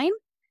one time,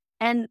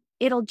 and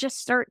it'll just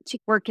start to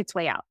work its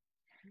way out.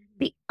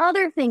 The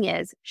other thing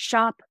is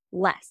shop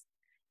less.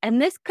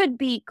 And this could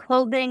be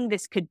clothing,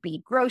 this could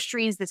be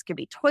groceries, this could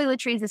be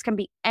toiletries, this can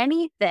be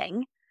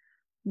anything.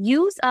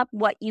 Use up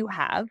what you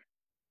have,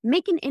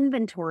 make an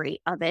inventory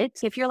of it.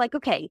 If you're like,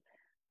 okay,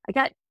 I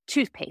got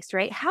toothpaste,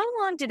 right? How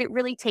long did it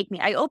really take me?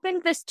 I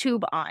opened this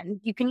tube on.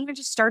 You can even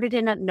just start it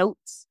in a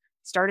notes,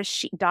 start a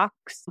sheet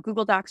docs,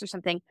 Google Docs or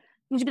something.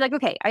 You should be like,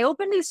 okay, I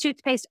opened this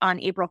toothpaste on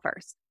April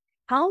 1st.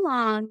 How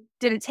long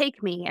did it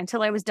take me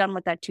until I was done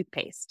with that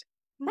toothpaste?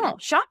 Well,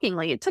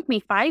 shockingly, it took me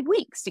 5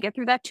 weeks to get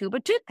through that tube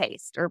of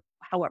toothpaste, or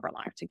however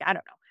long it took. I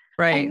don't know.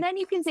 Right. And then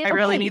you can say, I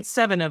really need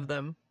 7 of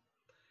them.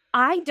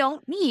 I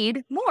don't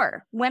need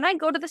more. When I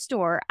go to the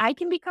store, I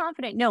can be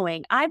confident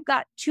knowing I've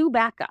got 2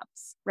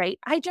 backups, right?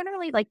 I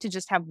generally like to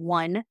just have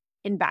 1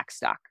 in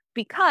backstock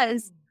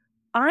because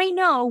I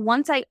know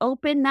once I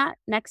open that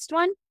next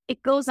one,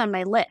 it goes on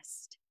my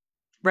list.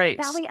 Right.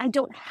 That way I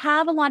don't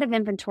have a lot of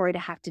inventory to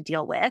have to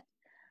deal with.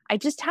 I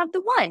just have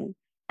the 1.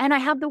 And I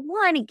have the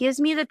 1, it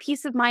gives me the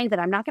peace of mind that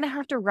I'm not going to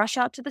have to rush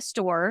out to the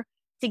store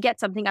to get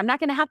something. I'm not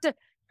going to have to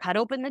cut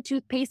open the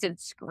toothpaste and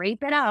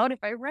scrape it out if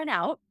I run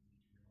out.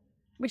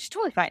 Which is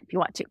totally fine if you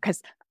want to,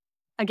 because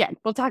again,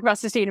 we'll talk about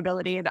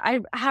sustainability. And I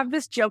have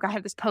this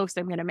post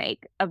I'm going to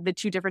make of the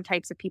 2 different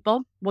types of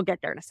people. We'll get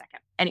there in a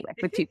second. Anyway,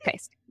 with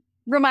toothpaste.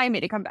 Remind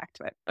me to come back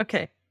to it.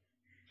 Okay.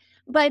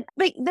 But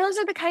those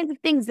are the kinds of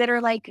things that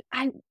are like,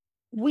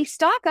 we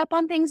stock up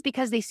on things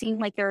because they seem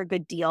like they're a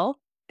good deal.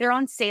 They're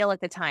on sale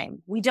at the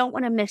time. We don't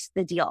want to miss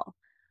the deal.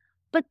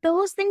 But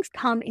those things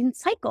come in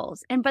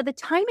cycles. And by the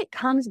time it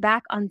comes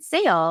back on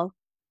sale,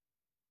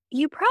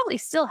 you probably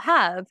still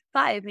have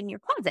 5 in your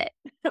closet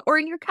or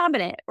in your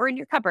cabinet or in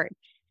your cupboard.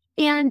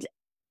 And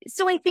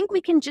so I think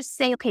we can just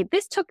say, okay,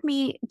 this took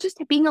me just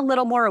being a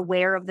little more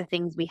aware of the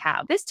things we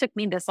have. This took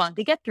me this long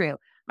to get through.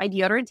 My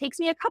deodorant takes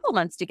me a couple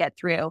months to get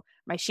through.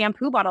 My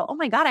shampoo bottle, oh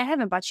my God, I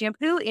haven't bought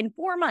shampoo in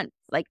 4 months.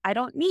 Like I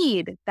don't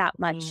need that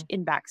much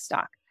in back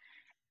stock.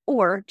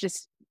 Or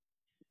just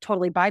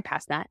totally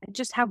bypass that and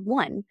just have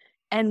 1.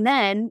 And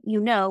then,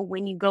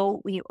 when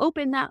you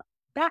open that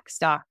back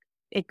stock,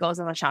 it goes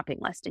on the shopping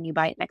list and you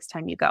buy it next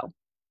time you go.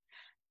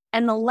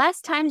 And the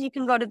less times you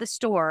can go to the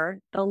store,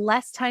 the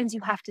less times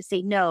you have to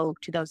say no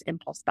to those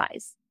impulse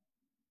buys.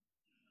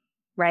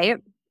 Right?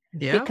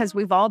 Yeah. Because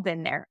we've all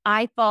been there.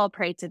 I fall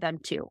prey to them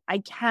too. I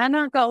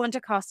cannot go into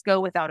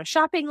Costco without a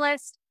shopping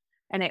list.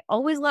 And I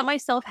always let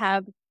myself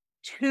have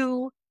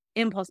 2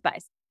 impulse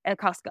buys at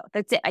Costco.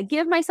 That's it. I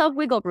give myself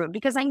wiggle room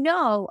because I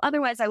know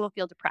otherwise I will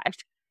feel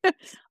deprived.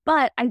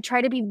 But I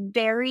try to be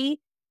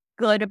very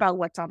good about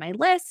what's on my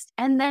list.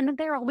 And then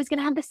they're always going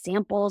to have the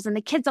samples and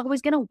the kid's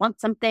always going to want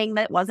something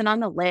that wasn't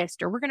on the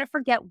list, or we're going to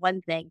forget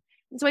one thing.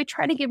 And so I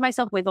try to give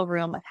myself wiggle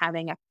room of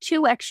having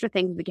 2 extra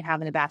things we can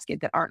have in the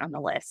basket that aren't on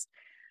the list.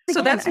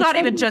 So Again, that's not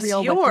even just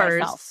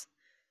yours.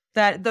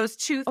 That those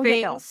 2 Oh,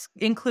 things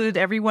include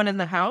everyone in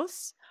the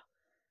house?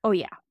 Oh,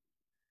 yeah.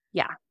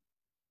 Yeah.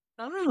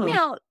 Oh.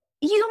 Now,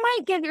 you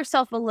might give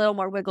yourself a little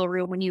more wiggle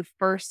room when you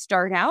first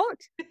start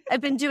out.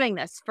 I've been doing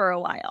this for a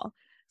while,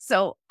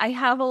 so I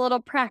have a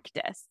little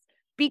practice.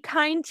 Be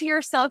kind to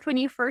yourself when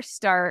you first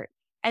start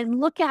and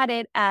look at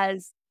it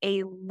as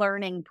a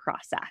learning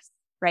process,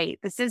 right?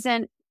 This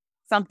isn't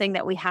something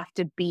that we have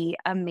to be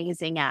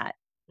amazing at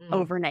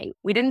overnight.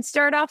 We didn't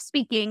start off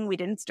speaking. We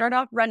didn't start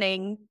off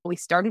running. We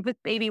started with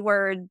baby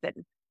words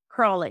and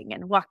crawling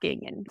and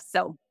walking. And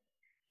so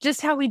just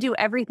how we do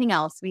everything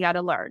else, we got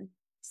to learn.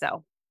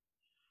 So.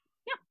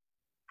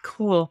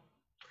 Cool.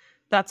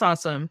 That's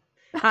awesome.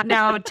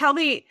 Now, tell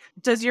me,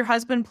 does your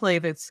husband play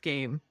this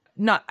game?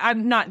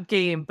 I'm not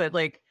game, but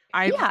like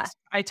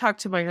I talk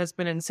to my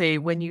husband and say,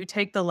 when you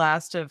take the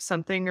last of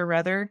something or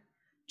other,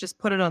 just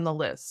put it on the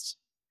list.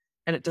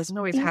 And it doesn't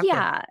always happen.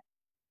 Yeah.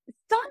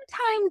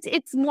 Sometimes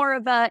it's more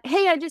of a,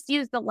 hey, I just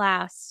used the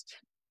last,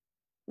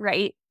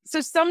 right?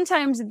 So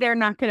sometimes they're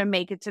not going to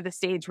make it to the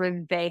stage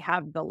where they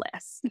have the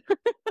list,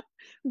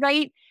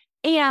 right?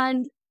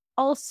 And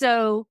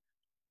also,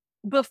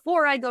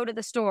 before I go to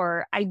the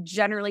store, I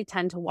generally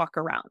tend to walk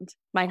around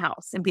my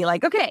house and be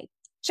like, okay,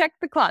 check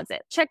the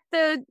closet, check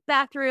the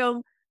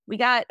bathroom. We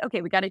got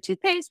a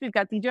toothpaste. We've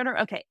got the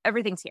deodorant. Okay,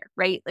 everything's here,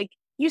 right? Like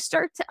you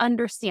start to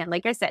understand,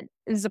 like I said,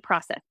 this is a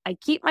process. I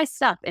keep my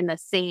stuff in the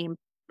same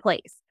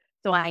place.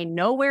 So I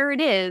know where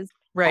it is.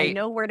 Right. I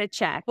know where to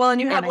check. Well, and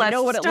you have I less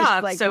know what it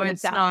stuff, looks like so when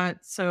it's out. not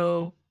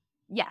so...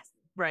 Yes.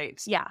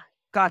 Right. Yeah.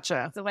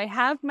 Gotcha. So I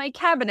have my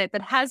cabinet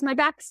that has my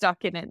back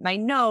stock in it, and I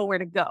know where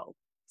to go.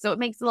 So it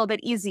makes it a little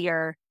bit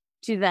easier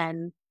to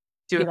then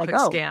Do be a like,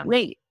 quick oh, scan.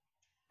 wait,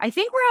 I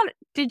think we're on.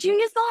 Did you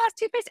use the last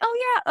toothpaste?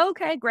 Oh, yeah.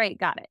 Okay, great.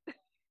 Got it.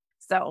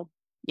 So,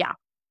 yeah.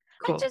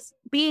 Cool. I'm just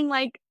being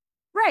like,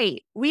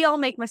 right. We all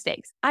make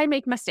mistakes. I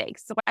make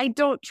mistakes. So I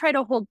don't try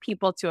to hold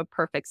people to a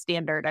perfect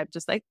standard. I'm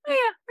just like, oh,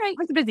 yeah, right.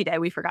 It's a busy day.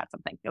 We forgot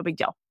something. No big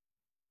deal.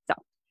 So,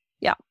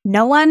 yeah.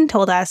 No one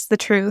told us the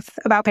truth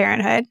about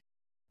parenthood.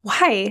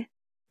 Why?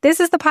 This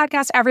is the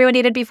podcast everyone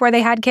needed before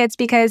they had kids,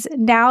 because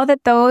now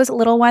that those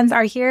little ones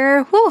are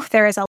here,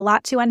 there is a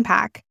lot to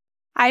unpack.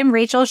 I'm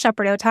Rachel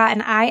Shepardota,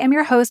 and I am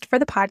your host for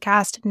the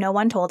podcast No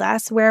One Told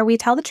Us, where we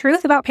tell the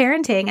truth about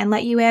parenting and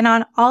let you in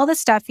on all the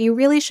stuff you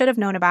really should have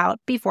known about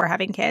before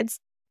having kids.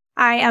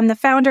 I am the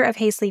founder of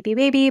Hey Sleepy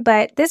Baby,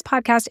 but this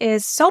podcast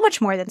is so much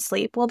more than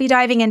sleep. We'll be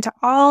diving into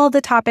all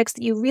the topics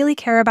that you really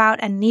care about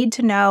and need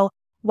to know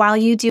while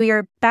you do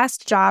your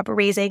best job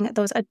raising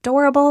those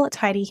adorable,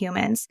 tiny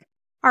humans.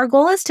 Our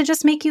goal is to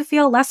just make you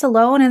feel less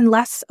alone and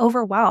less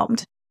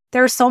overwhelmed.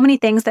 There are so many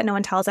things that no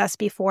one tells us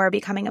before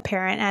becoming a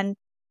parent, and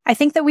I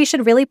think that we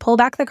should really pull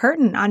back the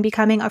curtain on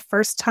becoming a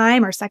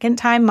first-time or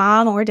second-time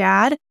mom or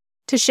dad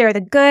to share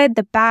the good,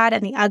 the bad,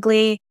 and the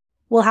ugly.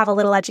 We'll have a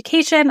little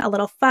education, a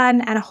little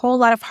fun, and a whole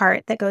lot of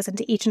heart that goes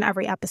into each and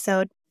every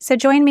episode. So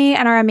join me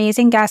and our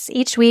amazing guests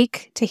each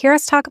week to hear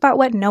us talk about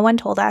what no one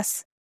told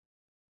us.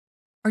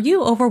 Are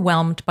you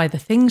overwhelmed by the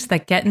things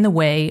that get in the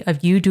way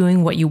of you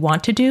doing what you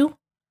want to do?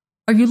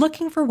 Are you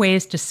looking for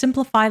ways to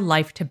simplify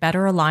life to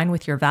better align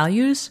with your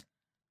values?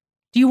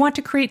 Do you want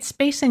to create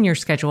space in your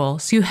schedule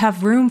so you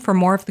have room for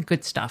more of the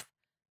good stuff?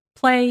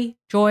 Play,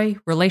 joy,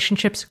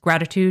 relationships,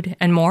 gratitude,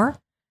 and more?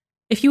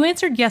 If you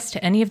answered yes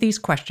to any of these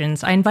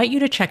questions, I invite you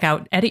to check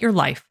out Edit Your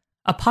Life,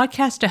 a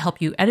podcast to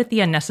help you edit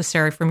the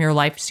unnecessary from your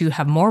life so you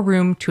have more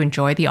room to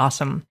enjoy the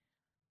awesome.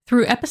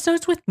 Through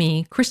episodes with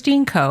me,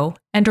 Christine Coe,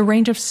 and a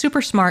range of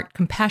super smart,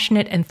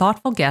 compassionate, and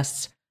thoughtful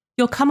guests,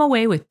 you'll come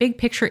away with big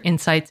picture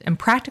insights and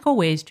practical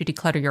ways to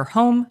declutter your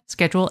home,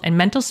 schedule, and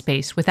mental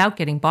space without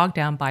getting bogged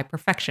down by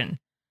perfection.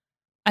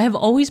 I have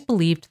always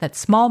believed that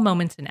small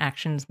moments and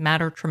actions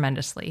matter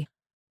tremendously.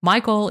 My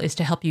goal is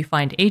to help you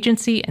find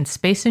agency and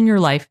space in your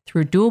life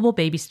through doable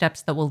baby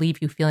steps that will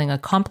leave you feeling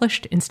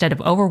accomplished instead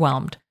of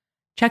overwhelmed.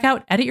 Check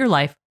out Edit Your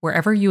Life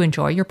wherever you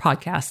enjoy your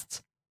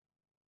podcasts.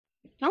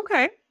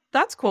 Okay,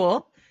 that's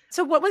cool.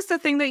 So what was the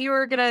thing that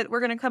we're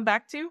gonna come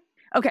back to?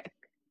 Okay.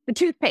 The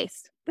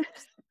toothpaste.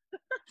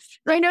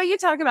 I know you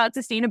talk about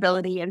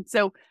sustainability. And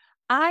so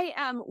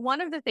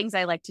one of the things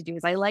I like to do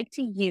is I like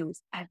to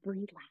use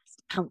every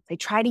last ounce. I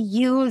try to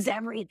use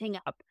everything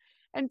up.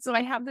 And so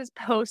I have this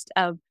post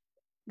of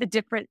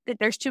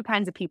there's two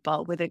kinds of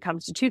people when it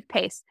comes to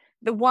toothpaste.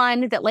 The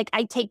one that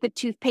I take the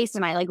toothpaste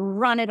and I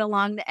run it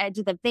along the edge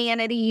of the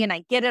vanity and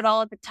I get it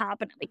all at the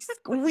top and I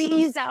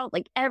squeeze out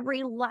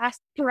every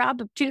last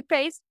drop of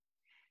toothpaste.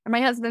 And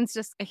my husband's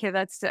just here.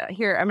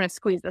 Here. I'm going to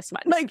squeeze this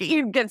one.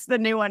 He gets the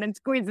new one and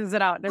squeezes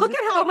it out. Look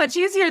at how much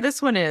easier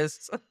this one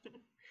is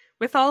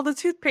with all the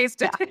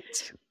toothpaste in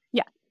it.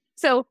 Yeah.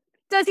 So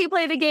does he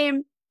play the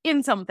game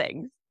in some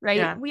things? Right.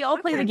 Yeah. We all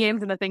play the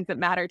games and the things that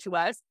matter to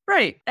us.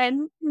 Right.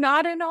 And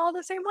not in all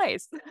the same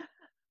ways.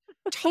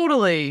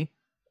 Totally.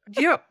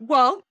 Yeah.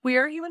 Well, we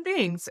are human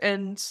beings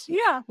and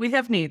we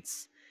have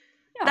needs.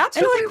 Yeah. That's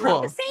and really if we were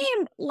cool. the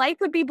same, life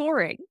would be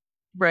boring.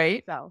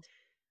 Right. So.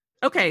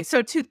 Okay,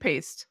 so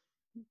toothpaste.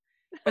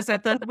 Was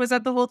that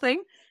the whole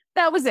thing?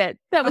 That was it.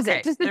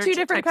 Okay, Just the there are two two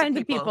different types of kinds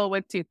of people. people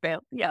with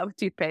toothpaste. Yeah, with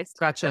toothpaste.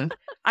 Gotcha.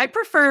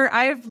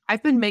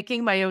 I've been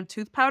making my own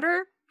tooth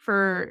powder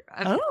for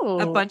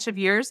a bunch of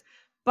years,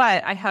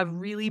 but I have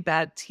really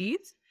bad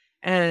teeth.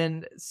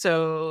 And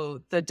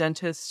so the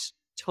dentist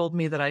told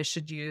me that I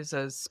should use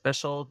a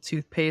special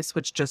toothpaste,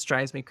 which just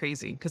drives me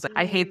crazy because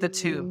I hate the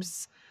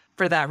tubes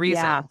for that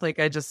reason.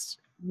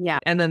 Yeah.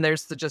 And then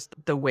there's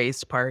the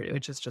waste part,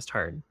 which is just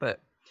hard. But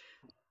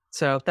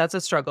so that's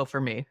a struggle for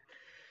me.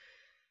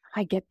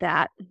 I get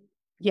that.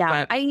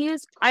 Yeah. But I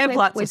have Quip,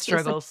 lots of which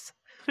struggles.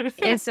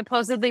 is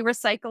supposedly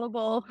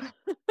recyclable.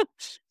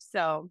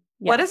 So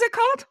What is it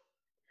called?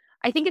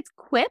 I think it's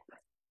Quip.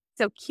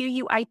 So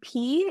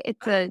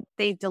QUIP.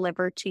 They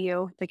deliver to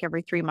you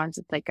every 3 months.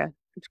 It's like a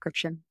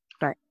subscription,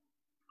 but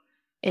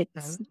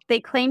they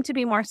claim to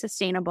be more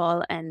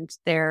sustainable and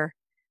their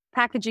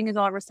packaging is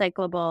all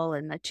recyclable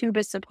and the tube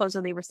is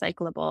supposedly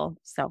recyclable.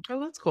 So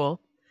that's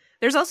cool.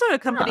 There's also a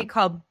company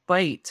called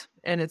Bite,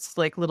 and it's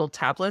little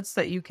tablets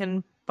that you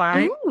can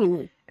buy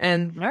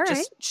and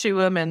just chew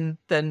them and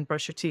then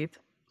brush your teeth.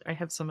 I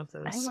have some of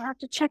those. I will have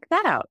to check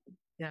that out.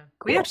 Yeah,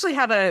 cool. We actually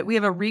have a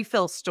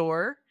refill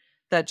store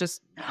that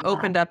just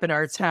opened up in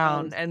our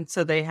town, and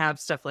so they have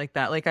stuff like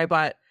that. I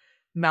bought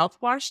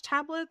mouthwash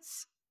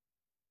tablets.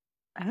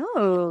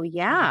 Oh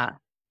yeah,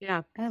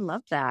 yeah, I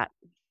love that.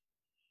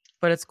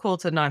 But it's cool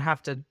to not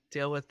have to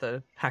deal with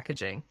the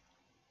packaging.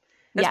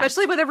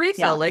 Especially with a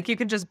refill. You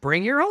can just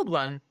bring your old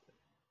one.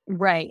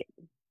 Right.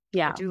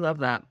 Yeah. I do love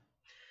that.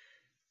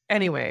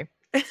 Anyway,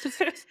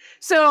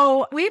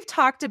 so we've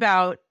talked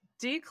about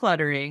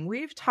decluttering.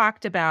 We've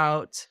talked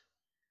about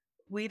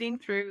weeding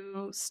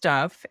through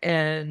stuff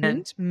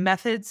and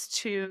methods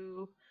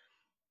to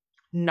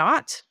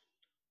not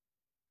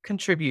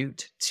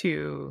contribute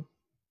to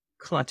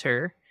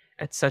clutter,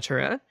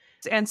 etc.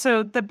 And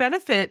so the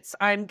benefits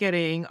I'm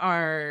getting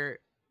are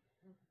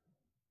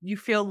you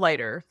feel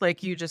lighter,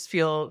 like you just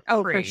feel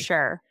Oh, free. for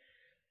sure.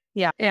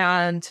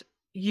 And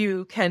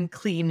you can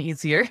clean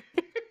easier.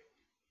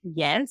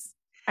 Yes.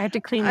 I have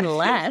to clean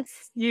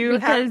less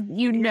because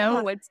you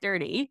know what's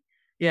dirty.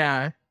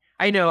 Yeah.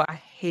 I know. I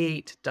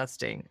hate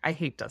dusting. I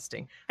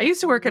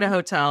used to work at a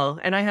hotel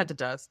and I had to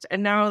dust.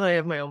 And now that I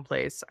have my own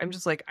place, I'm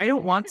just like, I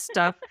don't want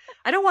stuff.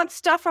 I don't want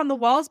stuff on the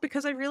walls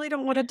because I really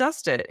don't want to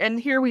dust it. And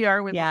here we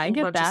are with a whole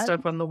bunch of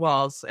stuff on the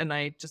walls and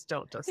I just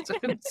don't dust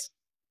it.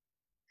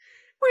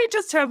 We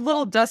just have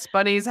little dust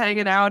bunnies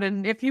hanging out.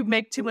 And if you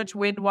make too much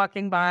wind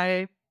walking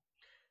by,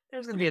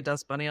 there's going to be a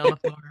dust bunny on the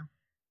floor.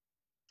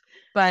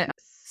 But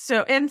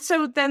so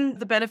then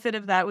the benefit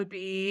of that would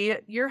be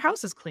your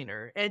house is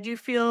cleaner and you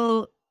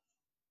feel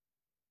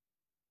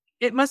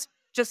it must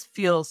just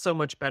feel so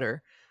much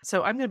better.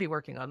 So I'm going to be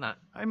working on that.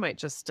 I might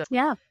just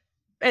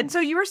And so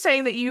you were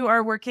saying that you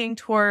are working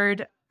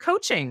toward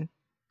coaching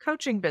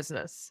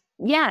business.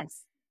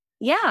 Yes.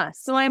 Yeah.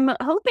 So I'm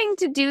hoping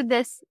to do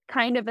this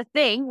kind of a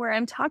thing where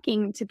I'm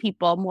talking to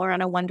people more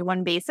on a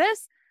one-to-one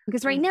basis.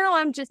 Because right now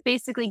I'm just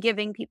basically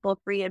giving people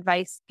free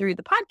advice through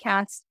the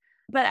podcast.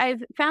 But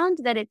I've found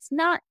that it's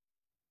not,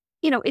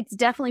 it's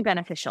definitely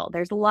beneficial.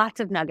 There's lots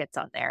of nuggets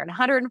on there. And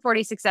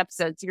 146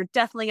 episodes, you're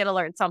definitely going to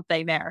learn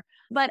something there.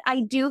 But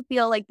I do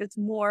feel like there's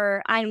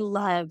more. I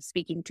love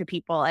speaking to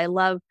people. I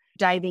love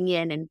diving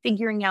in and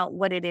figuring out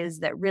what it is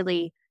that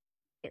really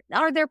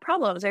are their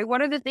problems, or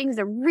what are the things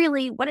that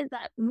really, what is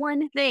that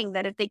one thing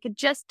that if they could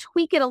just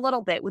tweak it a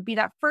little bit would be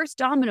that first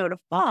domino to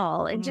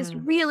fall and just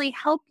really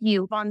help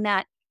you on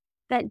that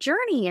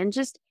journey and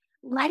just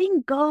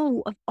letting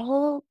go of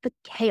all the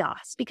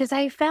chaos. Because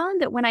I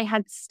found that when I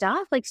had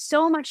stuff, like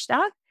so much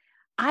stuff,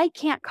 I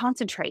can't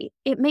concentrate.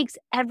 It makes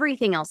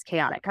everything else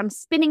chaotic. I'm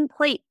spinning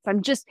plates.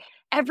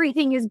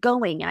 Everything is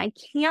going. I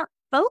can't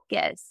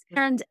focus.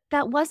 And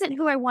that wasn't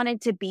who I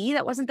wanted to be.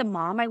 That wasn't the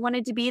mom I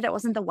wanted to be. That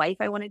wasn't the wife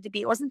I wanted to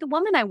be. It wasn't the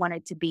woman I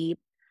wanted to be.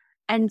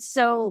 And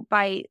so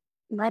by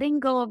letting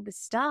go of the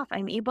stuff,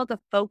 I'm able to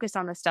focus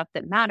on the stuff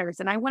that matters.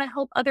 And I want to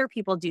help other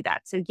people do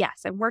that. So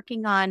yes, I'm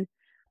working on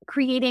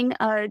creating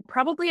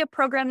probably a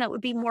program that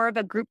would be more of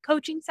a group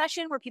coaching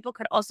session where people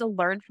could also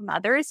learn from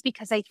others,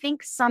 because I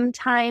think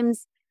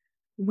sometimes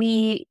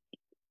we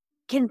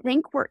can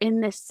think we're in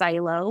this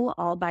silo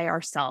all by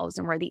ourselves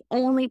and we're the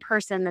only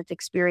person that's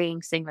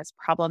experiencing this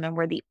problem and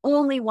we're the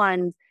only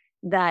ones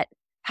that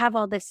have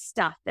all this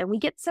stuff, and we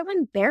get so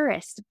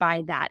embarrassed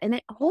by that, and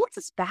it holds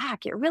us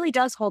back. It really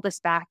does hold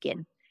us back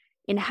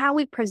in how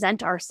we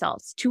present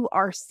ourselves to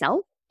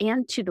ourselves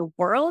and to the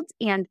world.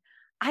 And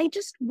I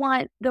just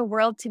want the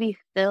world to be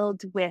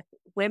filled with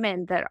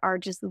women that are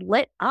just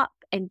lit up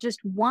and just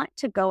want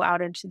to go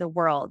out into the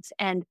world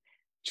and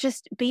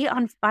just be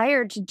on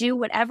fire to do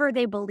whatever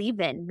they believe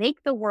in,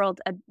 make the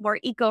world a more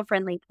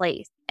eco-friendly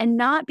place and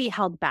not be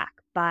held back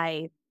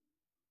by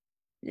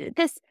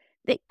this.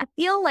 I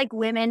feel like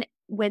women,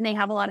 when they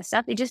have a lot of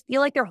stuff, they just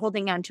feel like they're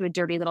holding on to a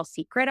dirty little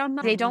secret on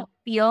them. They don't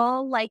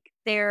feel like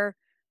they're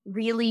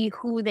really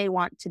who they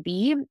want to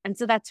be. And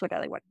so that's what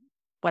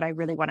I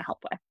really want to help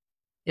with.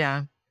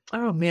 Yeah.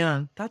 Oh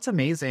man, that's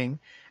amazing.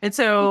 And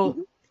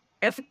so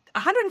if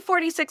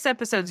 146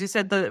 episodes, you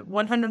said the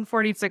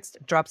 146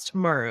 drops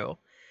tomorrow.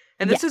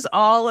 And this is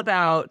all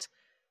about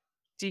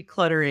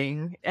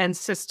decluttering and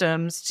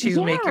systems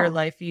to make your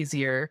life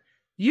easier.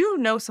 You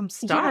know some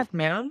stuff,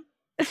 man.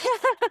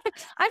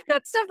 I've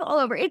got stuff all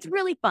over. It's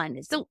really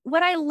fun. So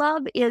what I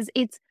love is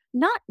it's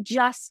not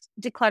just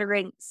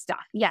decluttering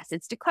stuff. Yes,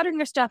 it's decluttering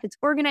your stuff. It's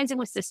organizing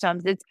with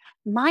systems. It's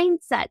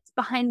mindsets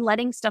behind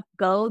letting stuff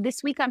go.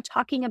 This week, I'm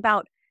talking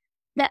about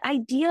that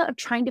idea of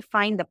trying to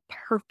find the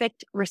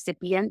perfect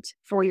recipient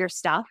for your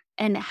stuff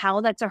and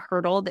how that's a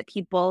hurdle that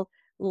people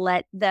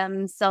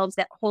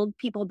that hold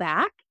people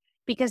back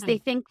because I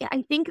think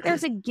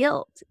there's a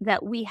guilt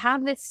that we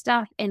have this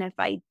stuff. And if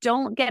I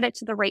don't get it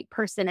to the right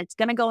person, it's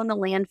going to go in the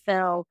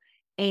landfill.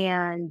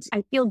 And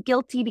I feel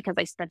guilty because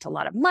I spent a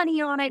lot of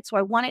money on it. So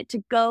I want it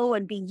to go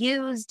and be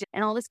used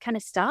and all this kind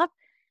of stuff.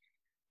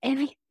 And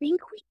I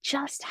think we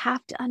just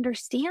have to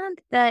understand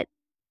that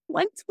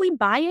once we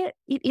buy it,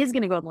 it is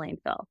going to go in the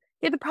landfill.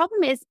 Yeah, the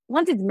problem is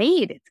once it's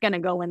made, it's going to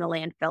go in the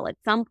landfill at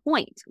some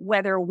point,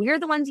 whether we're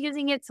the ones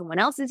using it, someone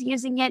else is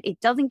using it, it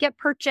doesn't get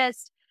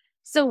purchased.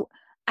 So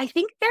I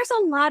think there's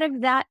a lot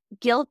of that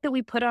guilt that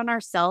we put on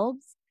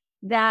ourselves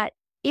that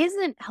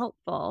isn't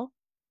helpful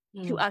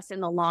to us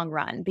in the long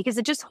run because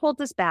it just holds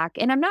us back.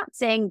 And I'm not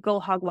saying go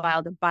hog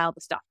wild and buy all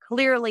the stuff.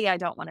 Clearly, I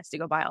don't want us to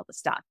go buy all the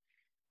stuff.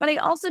 But I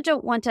also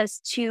don't want us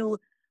to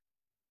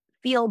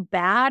feel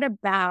bad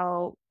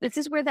about, this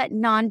is where that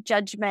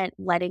non-judgment,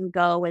 letting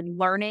go and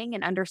learning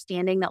and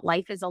understanding that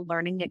life is a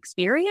learning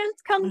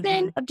experience comes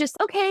in, of just,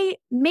 okay,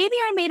 maybe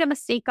I made a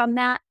mistake on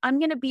that. I'm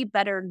going to be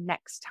better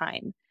next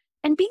time,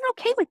 and being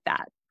okay with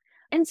that.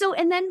 And so,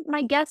 and then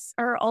my guests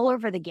are all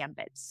over the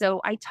gambit.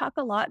 So I talk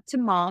a lot to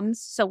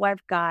moms. So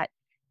I've got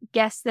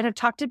guests that have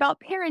talked about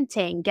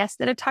parenting, guests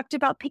that have talked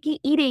about picky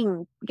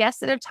eating,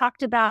 guests that have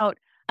talked about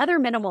other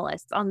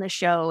minimalists on the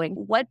show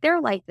and what their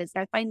life is.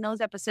 I find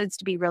those episodes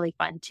to be really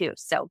fun too.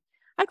 So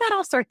I've got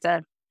all sorts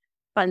of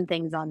fun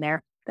things on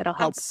there that'll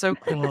help. That's so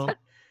cool.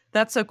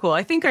 That's so cool.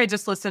 I think I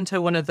just listened to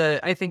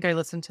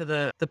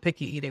the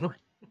picky eating one.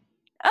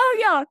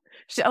 Oh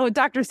yeah.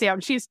 Dr. Sam,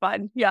 she's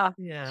fun. Yeah.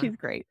 She's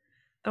great.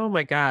 Oh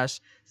my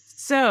gosh.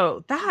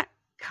 So I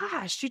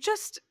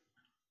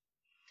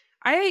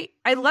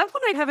love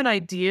when I have an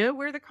idea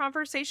where the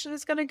conversation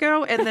is going to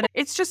go, and then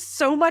it's just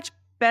so much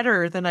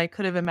better than I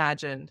could have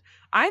imagined.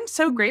 I'm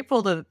so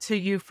grateful to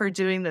you for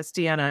doing this,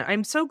 Deanna.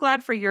 I'm so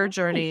glad for your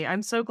journey.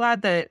 I'm so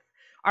glad that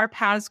our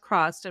paths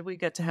crossed and we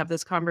get to have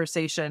this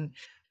conversation.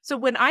 So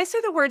when I say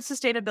the word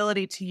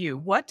sustainability to you,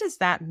 what does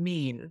that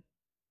mean?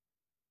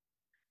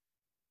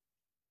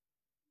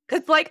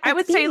 It's like, I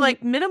would say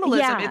like minimalism.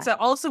 Yeah. It's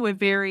also a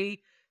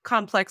very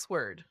complex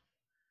word.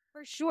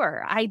 For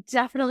sure. I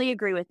definitely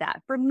agree with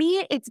that. For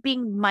me, it's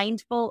being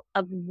mindful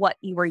of what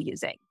you are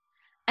using.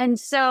 And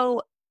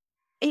so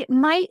it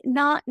might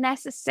not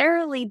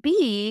necessarily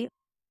be,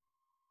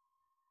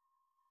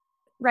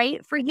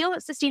 right? For you,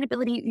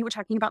 sustainability, you were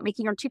talking about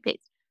making your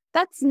toothpaste.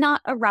 That's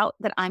not a route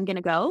that I'm going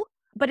to go,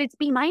 but it's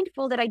be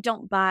mindful that I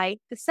don't buy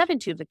the 7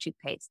 tubes of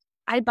toothpaste.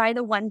 I buy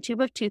the 1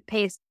 tube of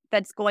toothpaste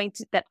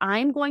that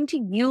I'm going to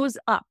use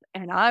up,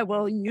 and I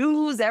will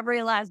use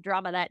every last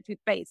drop of that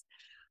toothpaste.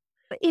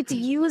 But it's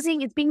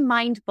being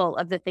mindful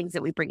of the things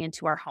that we bring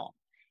into our home.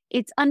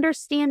 It's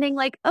understanding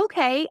like,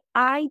 okay,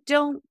 I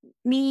don't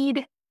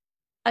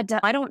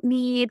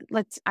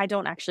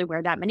actually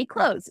wear that many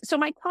clothes. So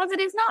my closet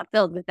is not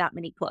filled with that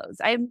many clothes.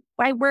 I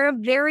wear a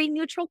very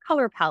neutral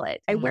color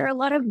palette. I wear a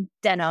lot of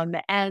denim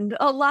and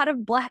a lot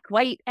of black,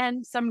 white,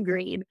 and some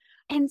green.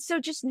 And so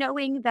just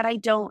knowing that I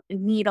don't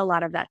need a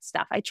lot of that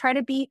stuff. I try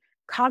to be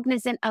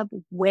cognizant of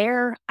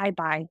where I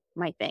buy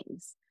my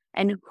things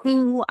and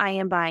who I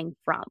am buying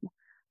from,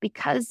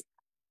 because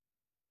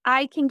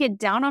I can get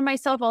down on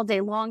myself all day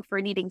long for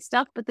needing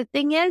stuff. But the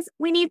thing is,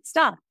 we need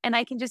stuff, and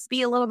I can just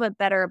be a little bit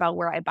better about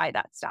where I buy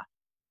that stuff.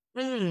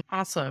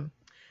 Awesome.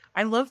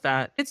 I love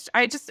that.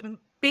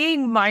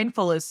 Being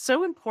mindful is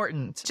so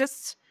important.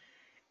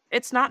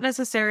 It's not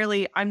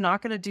necessarily, I'm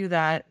not going to do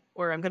that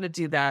or I'm going to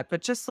do that,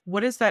 but just what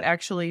does that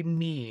actually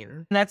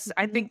mean? And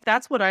I think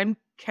that's what I'm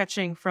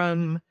catching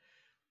from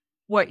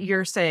what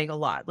you're saying a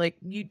lot. Like,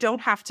 you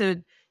don't have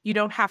to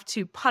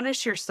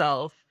punish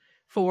yourself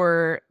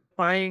for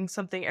buying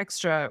something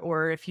extra,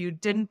 or if you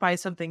didn't buy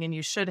something and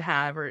you should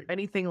have, or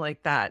anything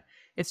like that.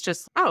 It's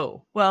just,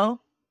 oh,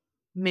 well,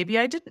 maybe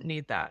I didn't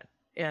need that.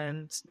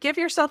 And give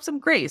yourself some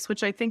grace,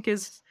 which I think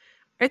it's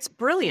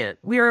brilliant.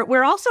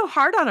 We're also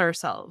hard on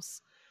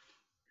ourselves.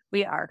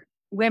 We are.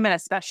 Women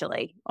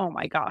especially. Oh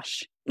my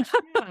gosh.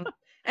 Yeah.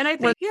 And I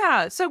think,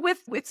 so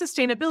with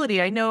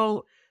sustainability, I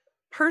know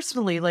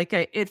personally, like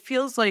it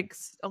feels like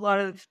a lot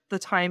of the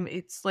time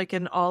it's like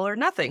an all or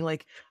nothing.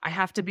 Like, I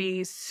have to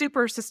be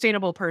super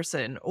sustainable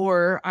person,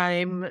 or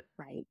I'm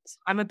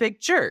a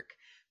big jerk.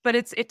 But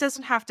it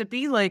doesn't have to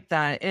be like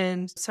that.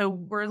 And so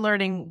we're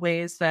learning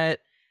ways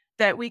that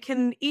we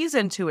can ease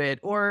into it,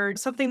 or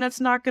something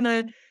that's not going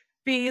to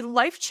be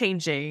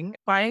life-changing,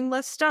 buying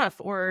less stuff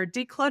or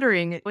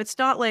decluttering. It's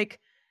not like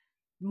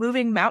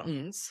moving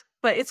mountains,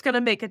 but it's going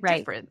to make a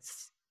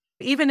difference.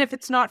 Even if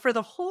it's not for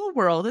the whole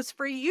world, it's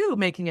for you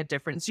making a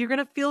difference. You're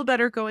going to feel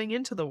better going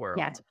into the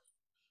world.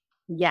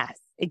 Yes,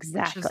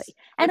 exactly.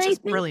 And I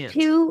think brilliant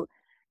too,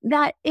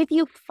 that if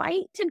you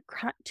fight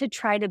to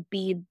try to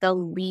be the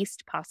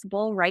least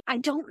possible, right? I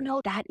don't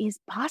know that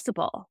is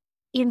possible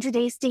in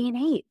today's day and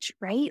age,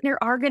 right?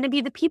 There are going to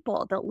be the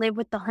people that live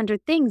with the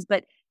 100 things,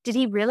 but did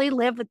he really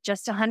live with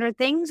just 100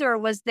 things, or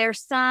was there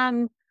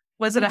some?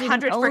 Was it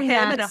 100 for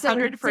him and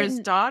 100 for his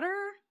daughter?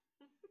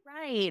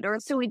 Right. Or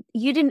so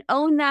you didn't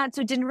own that,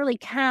 so it didn't really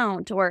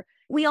count. Or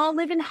we all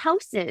live in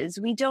houses.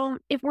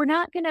 If we're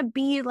not going to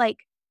be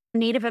like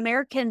Native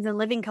Americans and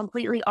living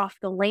completely off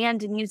the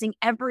land and using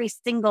every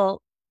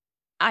single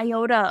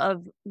iota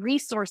of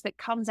resource that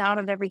comes out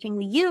of everything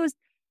we use,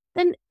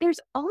 then there's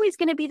always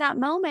going to be that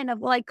moment of,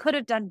 well, I could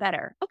have done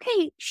better.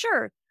 Okay,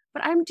 sure.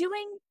 But I'm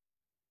doing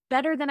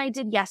better than I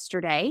did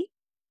yesterday.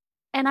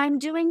 And I'm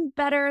doing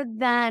better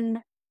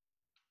than,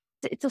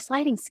 it's a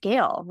sliding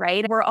scale,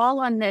 right? We're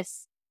all on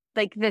this,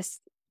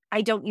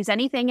 I don't use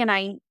anything and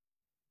I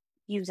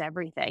use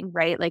everything,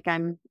 right? Like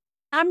I'm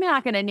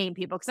not going to name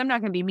people because I'm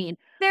not going to be mean.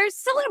 There's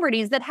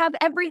celebrities that have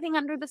everything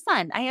under the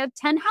sun. I have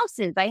 10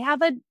 houses. I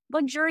have a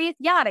luxurious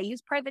yacht. I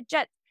use private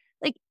jets.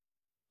 Like,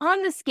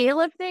 on the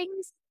scale of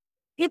things,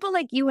 people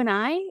like you and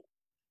I,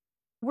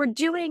 we're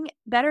doing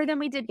better than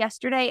we did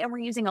yesterday, and we're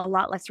using a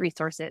lot less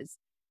resources.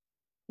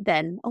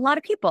 than a lot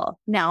of people.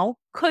 Now,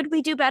 could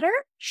we do better?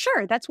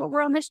 Sure. That's what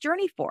we're on this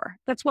journey for.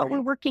 That's what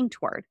we're working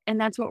toward. And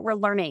that's what we're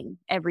learning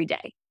every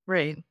day.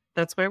 Right.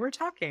 That's why we're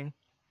talking.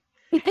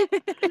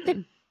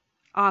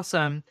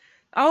 Awesome.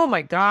 Oh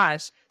my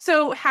gosh.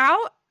 So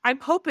I'm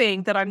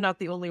hoping that I'm not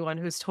the only one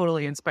who's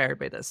totally inspired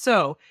by this.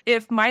 So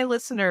if my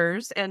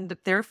listeners and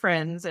their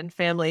friends and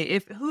family,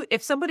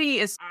 if somebody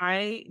is,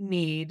 I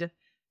need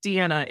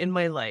Deanna in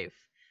my life,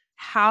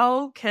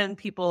 how can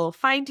people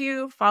find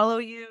you, follow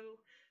you,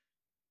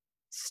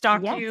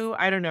 stalk you?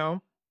 I don't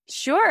know.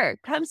 Sure.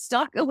 Come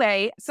stalk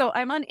away. So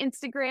I'm on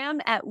Instagram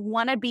at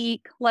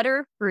wannabe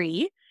clutter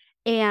free.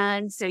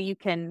 And so you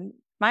can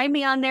find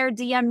me on there,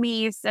 DM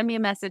me, send me a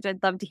message.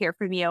 I'd love to hear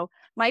from you.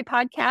 My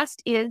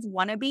podcast is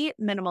Wannabe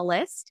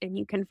Minimalist, and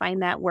you can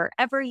find that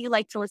wherever you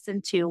like to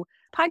listen to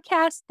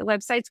podcasts. The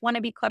website's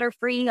Wannabe Clutter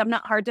Free. I'm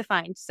not hard to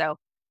find. So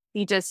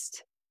you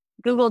just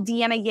Google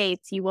Deanna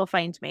Yates, you will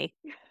find me.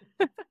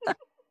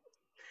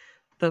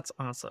 That's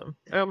awesome.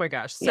 Oh my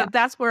gosh. So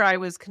that's where I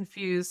was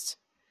confused.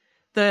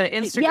 The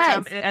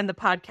Instagram and the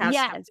podcast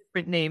have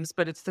different names,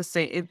 but it's the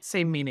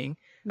same meaning.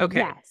 Okay.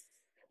 Yes.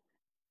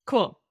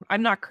 Cool.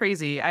 I'm not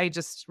crazy.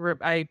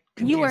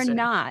 You are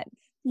not.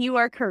 You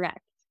are correct.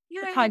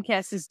 The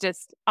podcast is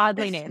just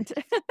oddly named.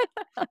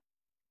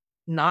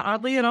 Not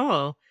oddly at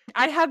all.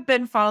 I have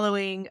been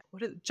following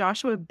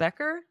Joshua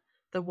Becker,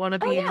 the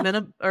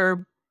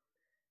wannabe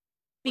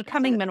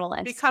Becoming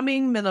Minimalist.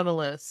 Becoming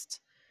Minimalist.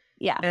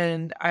 Yeah.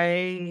 And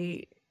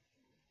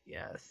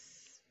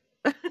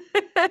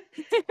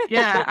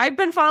yeah, I've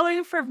been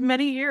following for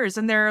many years,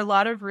 and there are a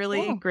lot of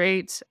really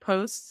great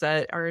posts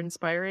that are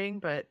inspiring,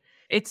 but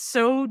it's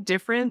so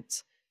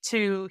different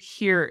to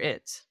hear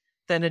it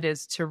than it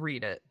is to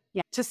read it.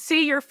 Yeah. To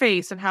see your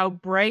face and how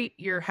bright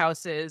your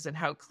house is and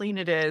how clean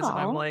it is. And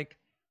I'm like,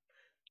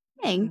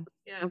 yeah,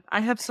 I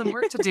have some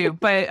work to do,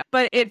 but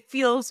it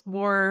feels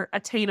more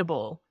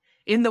attainable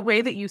in the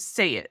way that you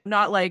say it.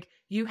 Not like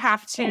you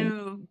have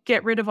to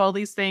get rid of all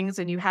these things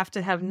and you have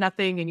to have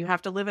nothing and you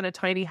have to live in a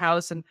tiny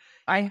house. And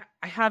I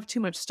have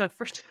too much stuff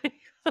for tiny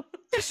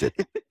house.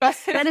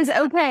 That is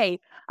okay.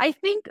 I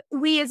think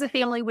we as a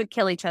family would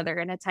kill each other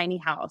in a tiny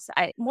house.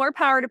 More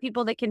power to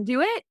people that can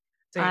do it.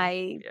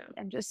 I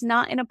am just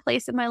not in a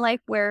place in my life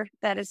where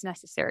that is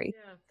necessary.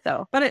 Yeah.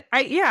 So, but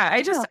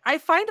I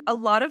find a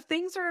lot of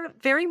things are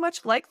very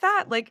much like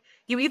that. Like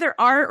you either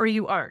are or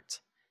you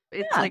aren't.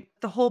 It's like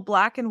the whole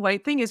black and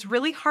white thing is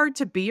really hard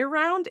to be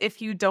around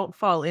if you don't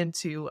fall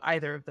into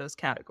either of those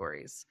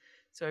categories.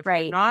 So if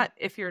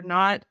you're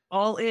not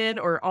all in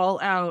or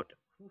all out,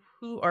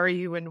 who are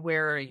you and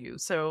where are you?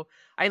 So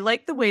I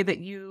like the way that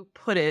you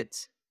put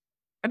it.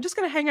 I'm just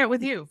going to hang out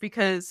with you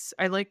because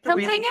I like the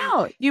way hang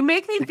out. You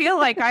make me feel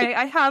like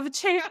I have a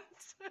chance.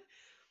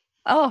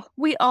 Oh,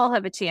 we all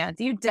have a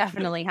chance. You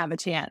definitely have a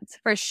chance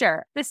for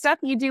sure. The stuff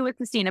you do with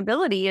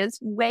sustainability is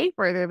way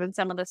further than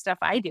some of the stuff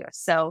I do.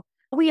 So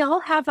we all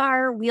have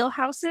our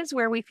wheelhouses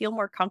where we feel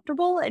more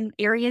comfortable and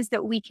areas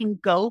that we can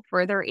go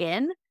further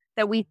in,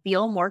 that we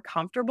feel more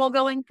comfortable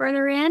going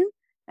further in.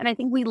 And I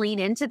think we lean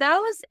into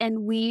those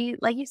and we,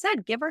 like you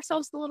said, give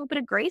ourselves a little bit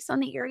of grace on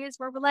the areas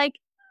where we're like,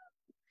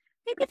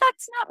 maybe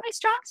that's not my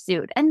strong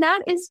suit. And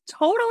that is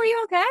totally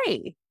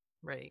okay.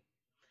 Right.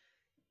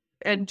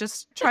 And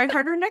just try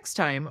harder next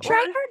time.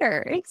 Try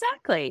harder.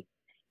 Exactly.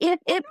 If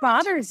it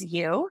bothers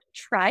you,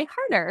 try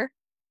harder.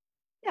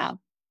 Yeah.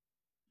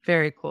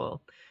 Very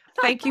cool.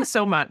 Thank you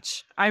so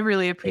much. I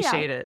really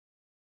appreciate it.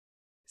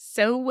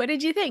 So what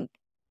did you think?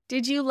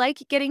 Did you like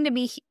getting to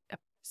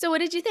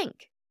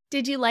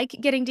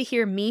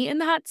hear me in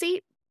the hot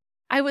seat?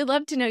 I would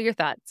love to know your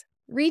thoughts.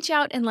 Reach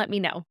out and let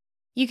me know.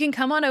 You can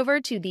come on over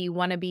to the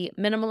Wannabe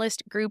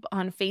Minimalist group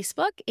on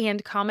Facebook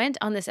and comment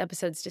on this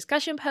episode's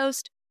discussion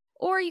post,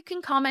 or you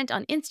can comment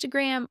on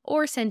Instagram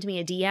or send me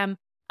a DM.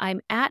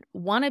 I'm at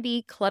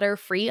Wannabe Clutter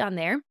Free on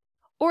there.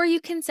 Or you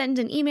can send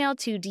an email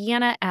to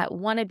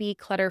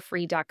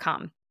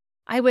deanna@wannabeclutterfree.com.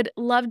 I would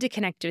love to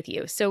connect with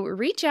you, so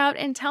reach out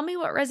and tell me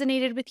what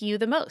resonated with you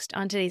the most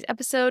on today's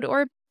episode,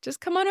 or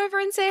just come on over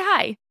and say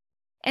hi.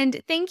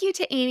 And thank you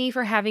to Amy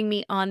for having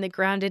me on the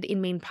Grounded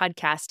in Maine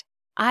podcast.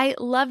 I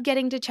love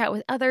getting to chat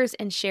with others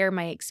and share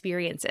my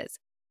experiences.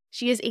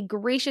 She is a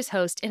gracious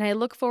host, and I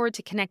look forward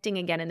to connecting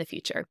again in the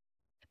future.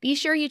 Be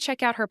sure you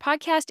check out her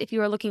podcast if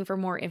you are looking for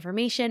more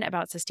information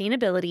about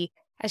sustainability,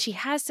 as she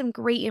has some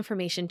great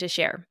information to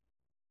share.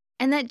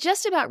 And that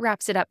just about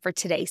wraps it up for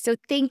today, so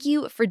thank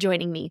you for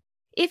joining me.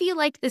 If you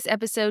liked this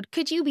episode,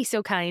 could you be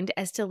so kind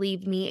as to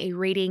leave me a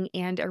rating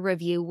and a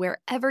review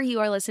wherever you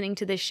are listening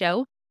to this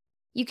show?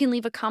 You can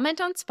leave a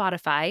comment on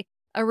Spotify,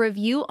 a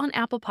review on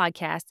Apple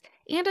Podcasts,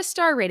 and a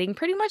star rating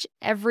pretty much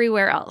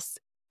everywhere else.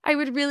 I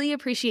would really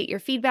appreciate your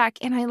feedback,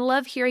 and I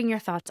love hearing your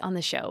thoughts on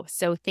the show,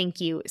 so thank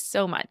you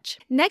so much.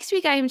 Next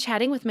week, I am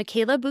chatting with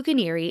Michaela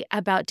Bucanieri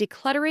about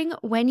decluttering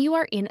when you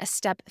are in a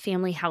step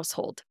family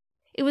household.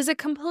 It was a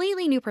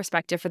completely new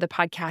perspective for the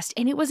podcast,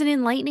 and it was an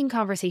enlightening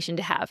conversation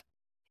to have.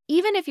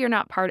 Even if you're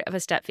not part of a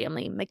step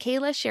family,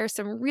 Michaela shares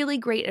some really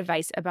great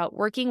advice about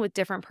working with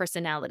different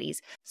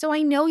personalities, so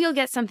I know you'll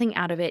get something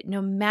out of it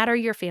no matter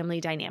your family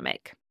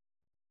dynamic.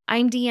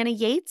 I'm Deanna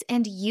Yates,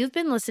 and you've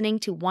been listening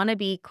to Wanna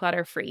Be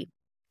Clutter Free.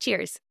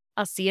 Cheers.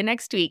 I'll see you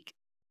next week.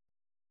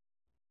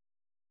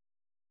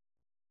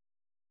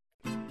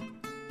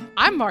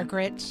 I'm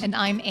Margaret. And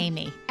I'm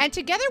Amy. And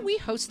together we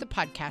host the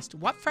podcast,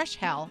 What Fresh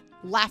Hell?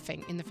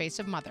 Laughing in the Face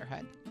of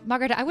Motherhood.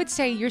 Margaret, I would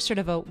say you're sort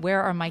of a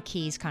where are my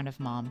keys kind of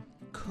mom.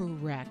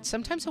 Correct.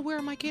 Sometimes a where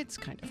are my kids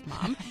kind of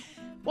mom.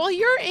 Well,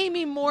 you're,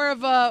 Amy, more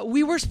of a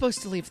we were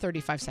supposed to leave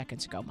 35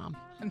 seconds ago, mom.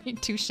 I mean,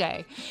 touche.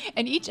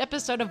 In each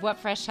episode of What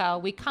Fresh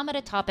Hell, we come at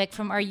a topic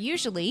from our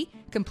usually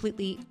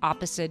completely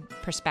opposite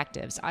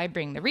perspectives. I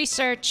bring the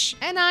research.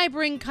 And I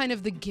bring kind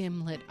of the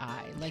gimlet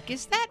eye. Like,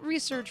 is that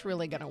research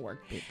really going to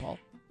work, people?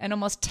 And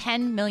almost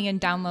 10 million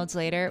downloads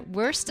later,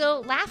 we're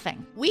still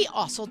laughing. We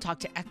also talk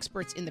to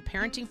experts in the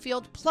parenting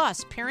field,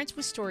 plus parents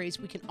with stories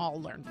we can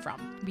all learn from.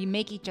 We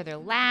make each other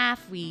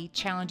laugh, we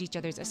challenge each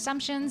other's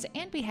assumptions,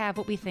 and we have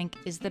what we think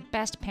is the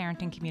best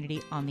parenting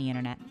community on the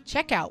internet.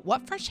 Check out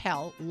What Fresh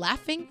Hell?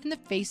 Laughing in the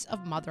Face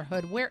of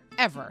Motherhood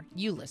wherever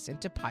you listen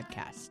to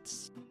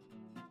podcasts.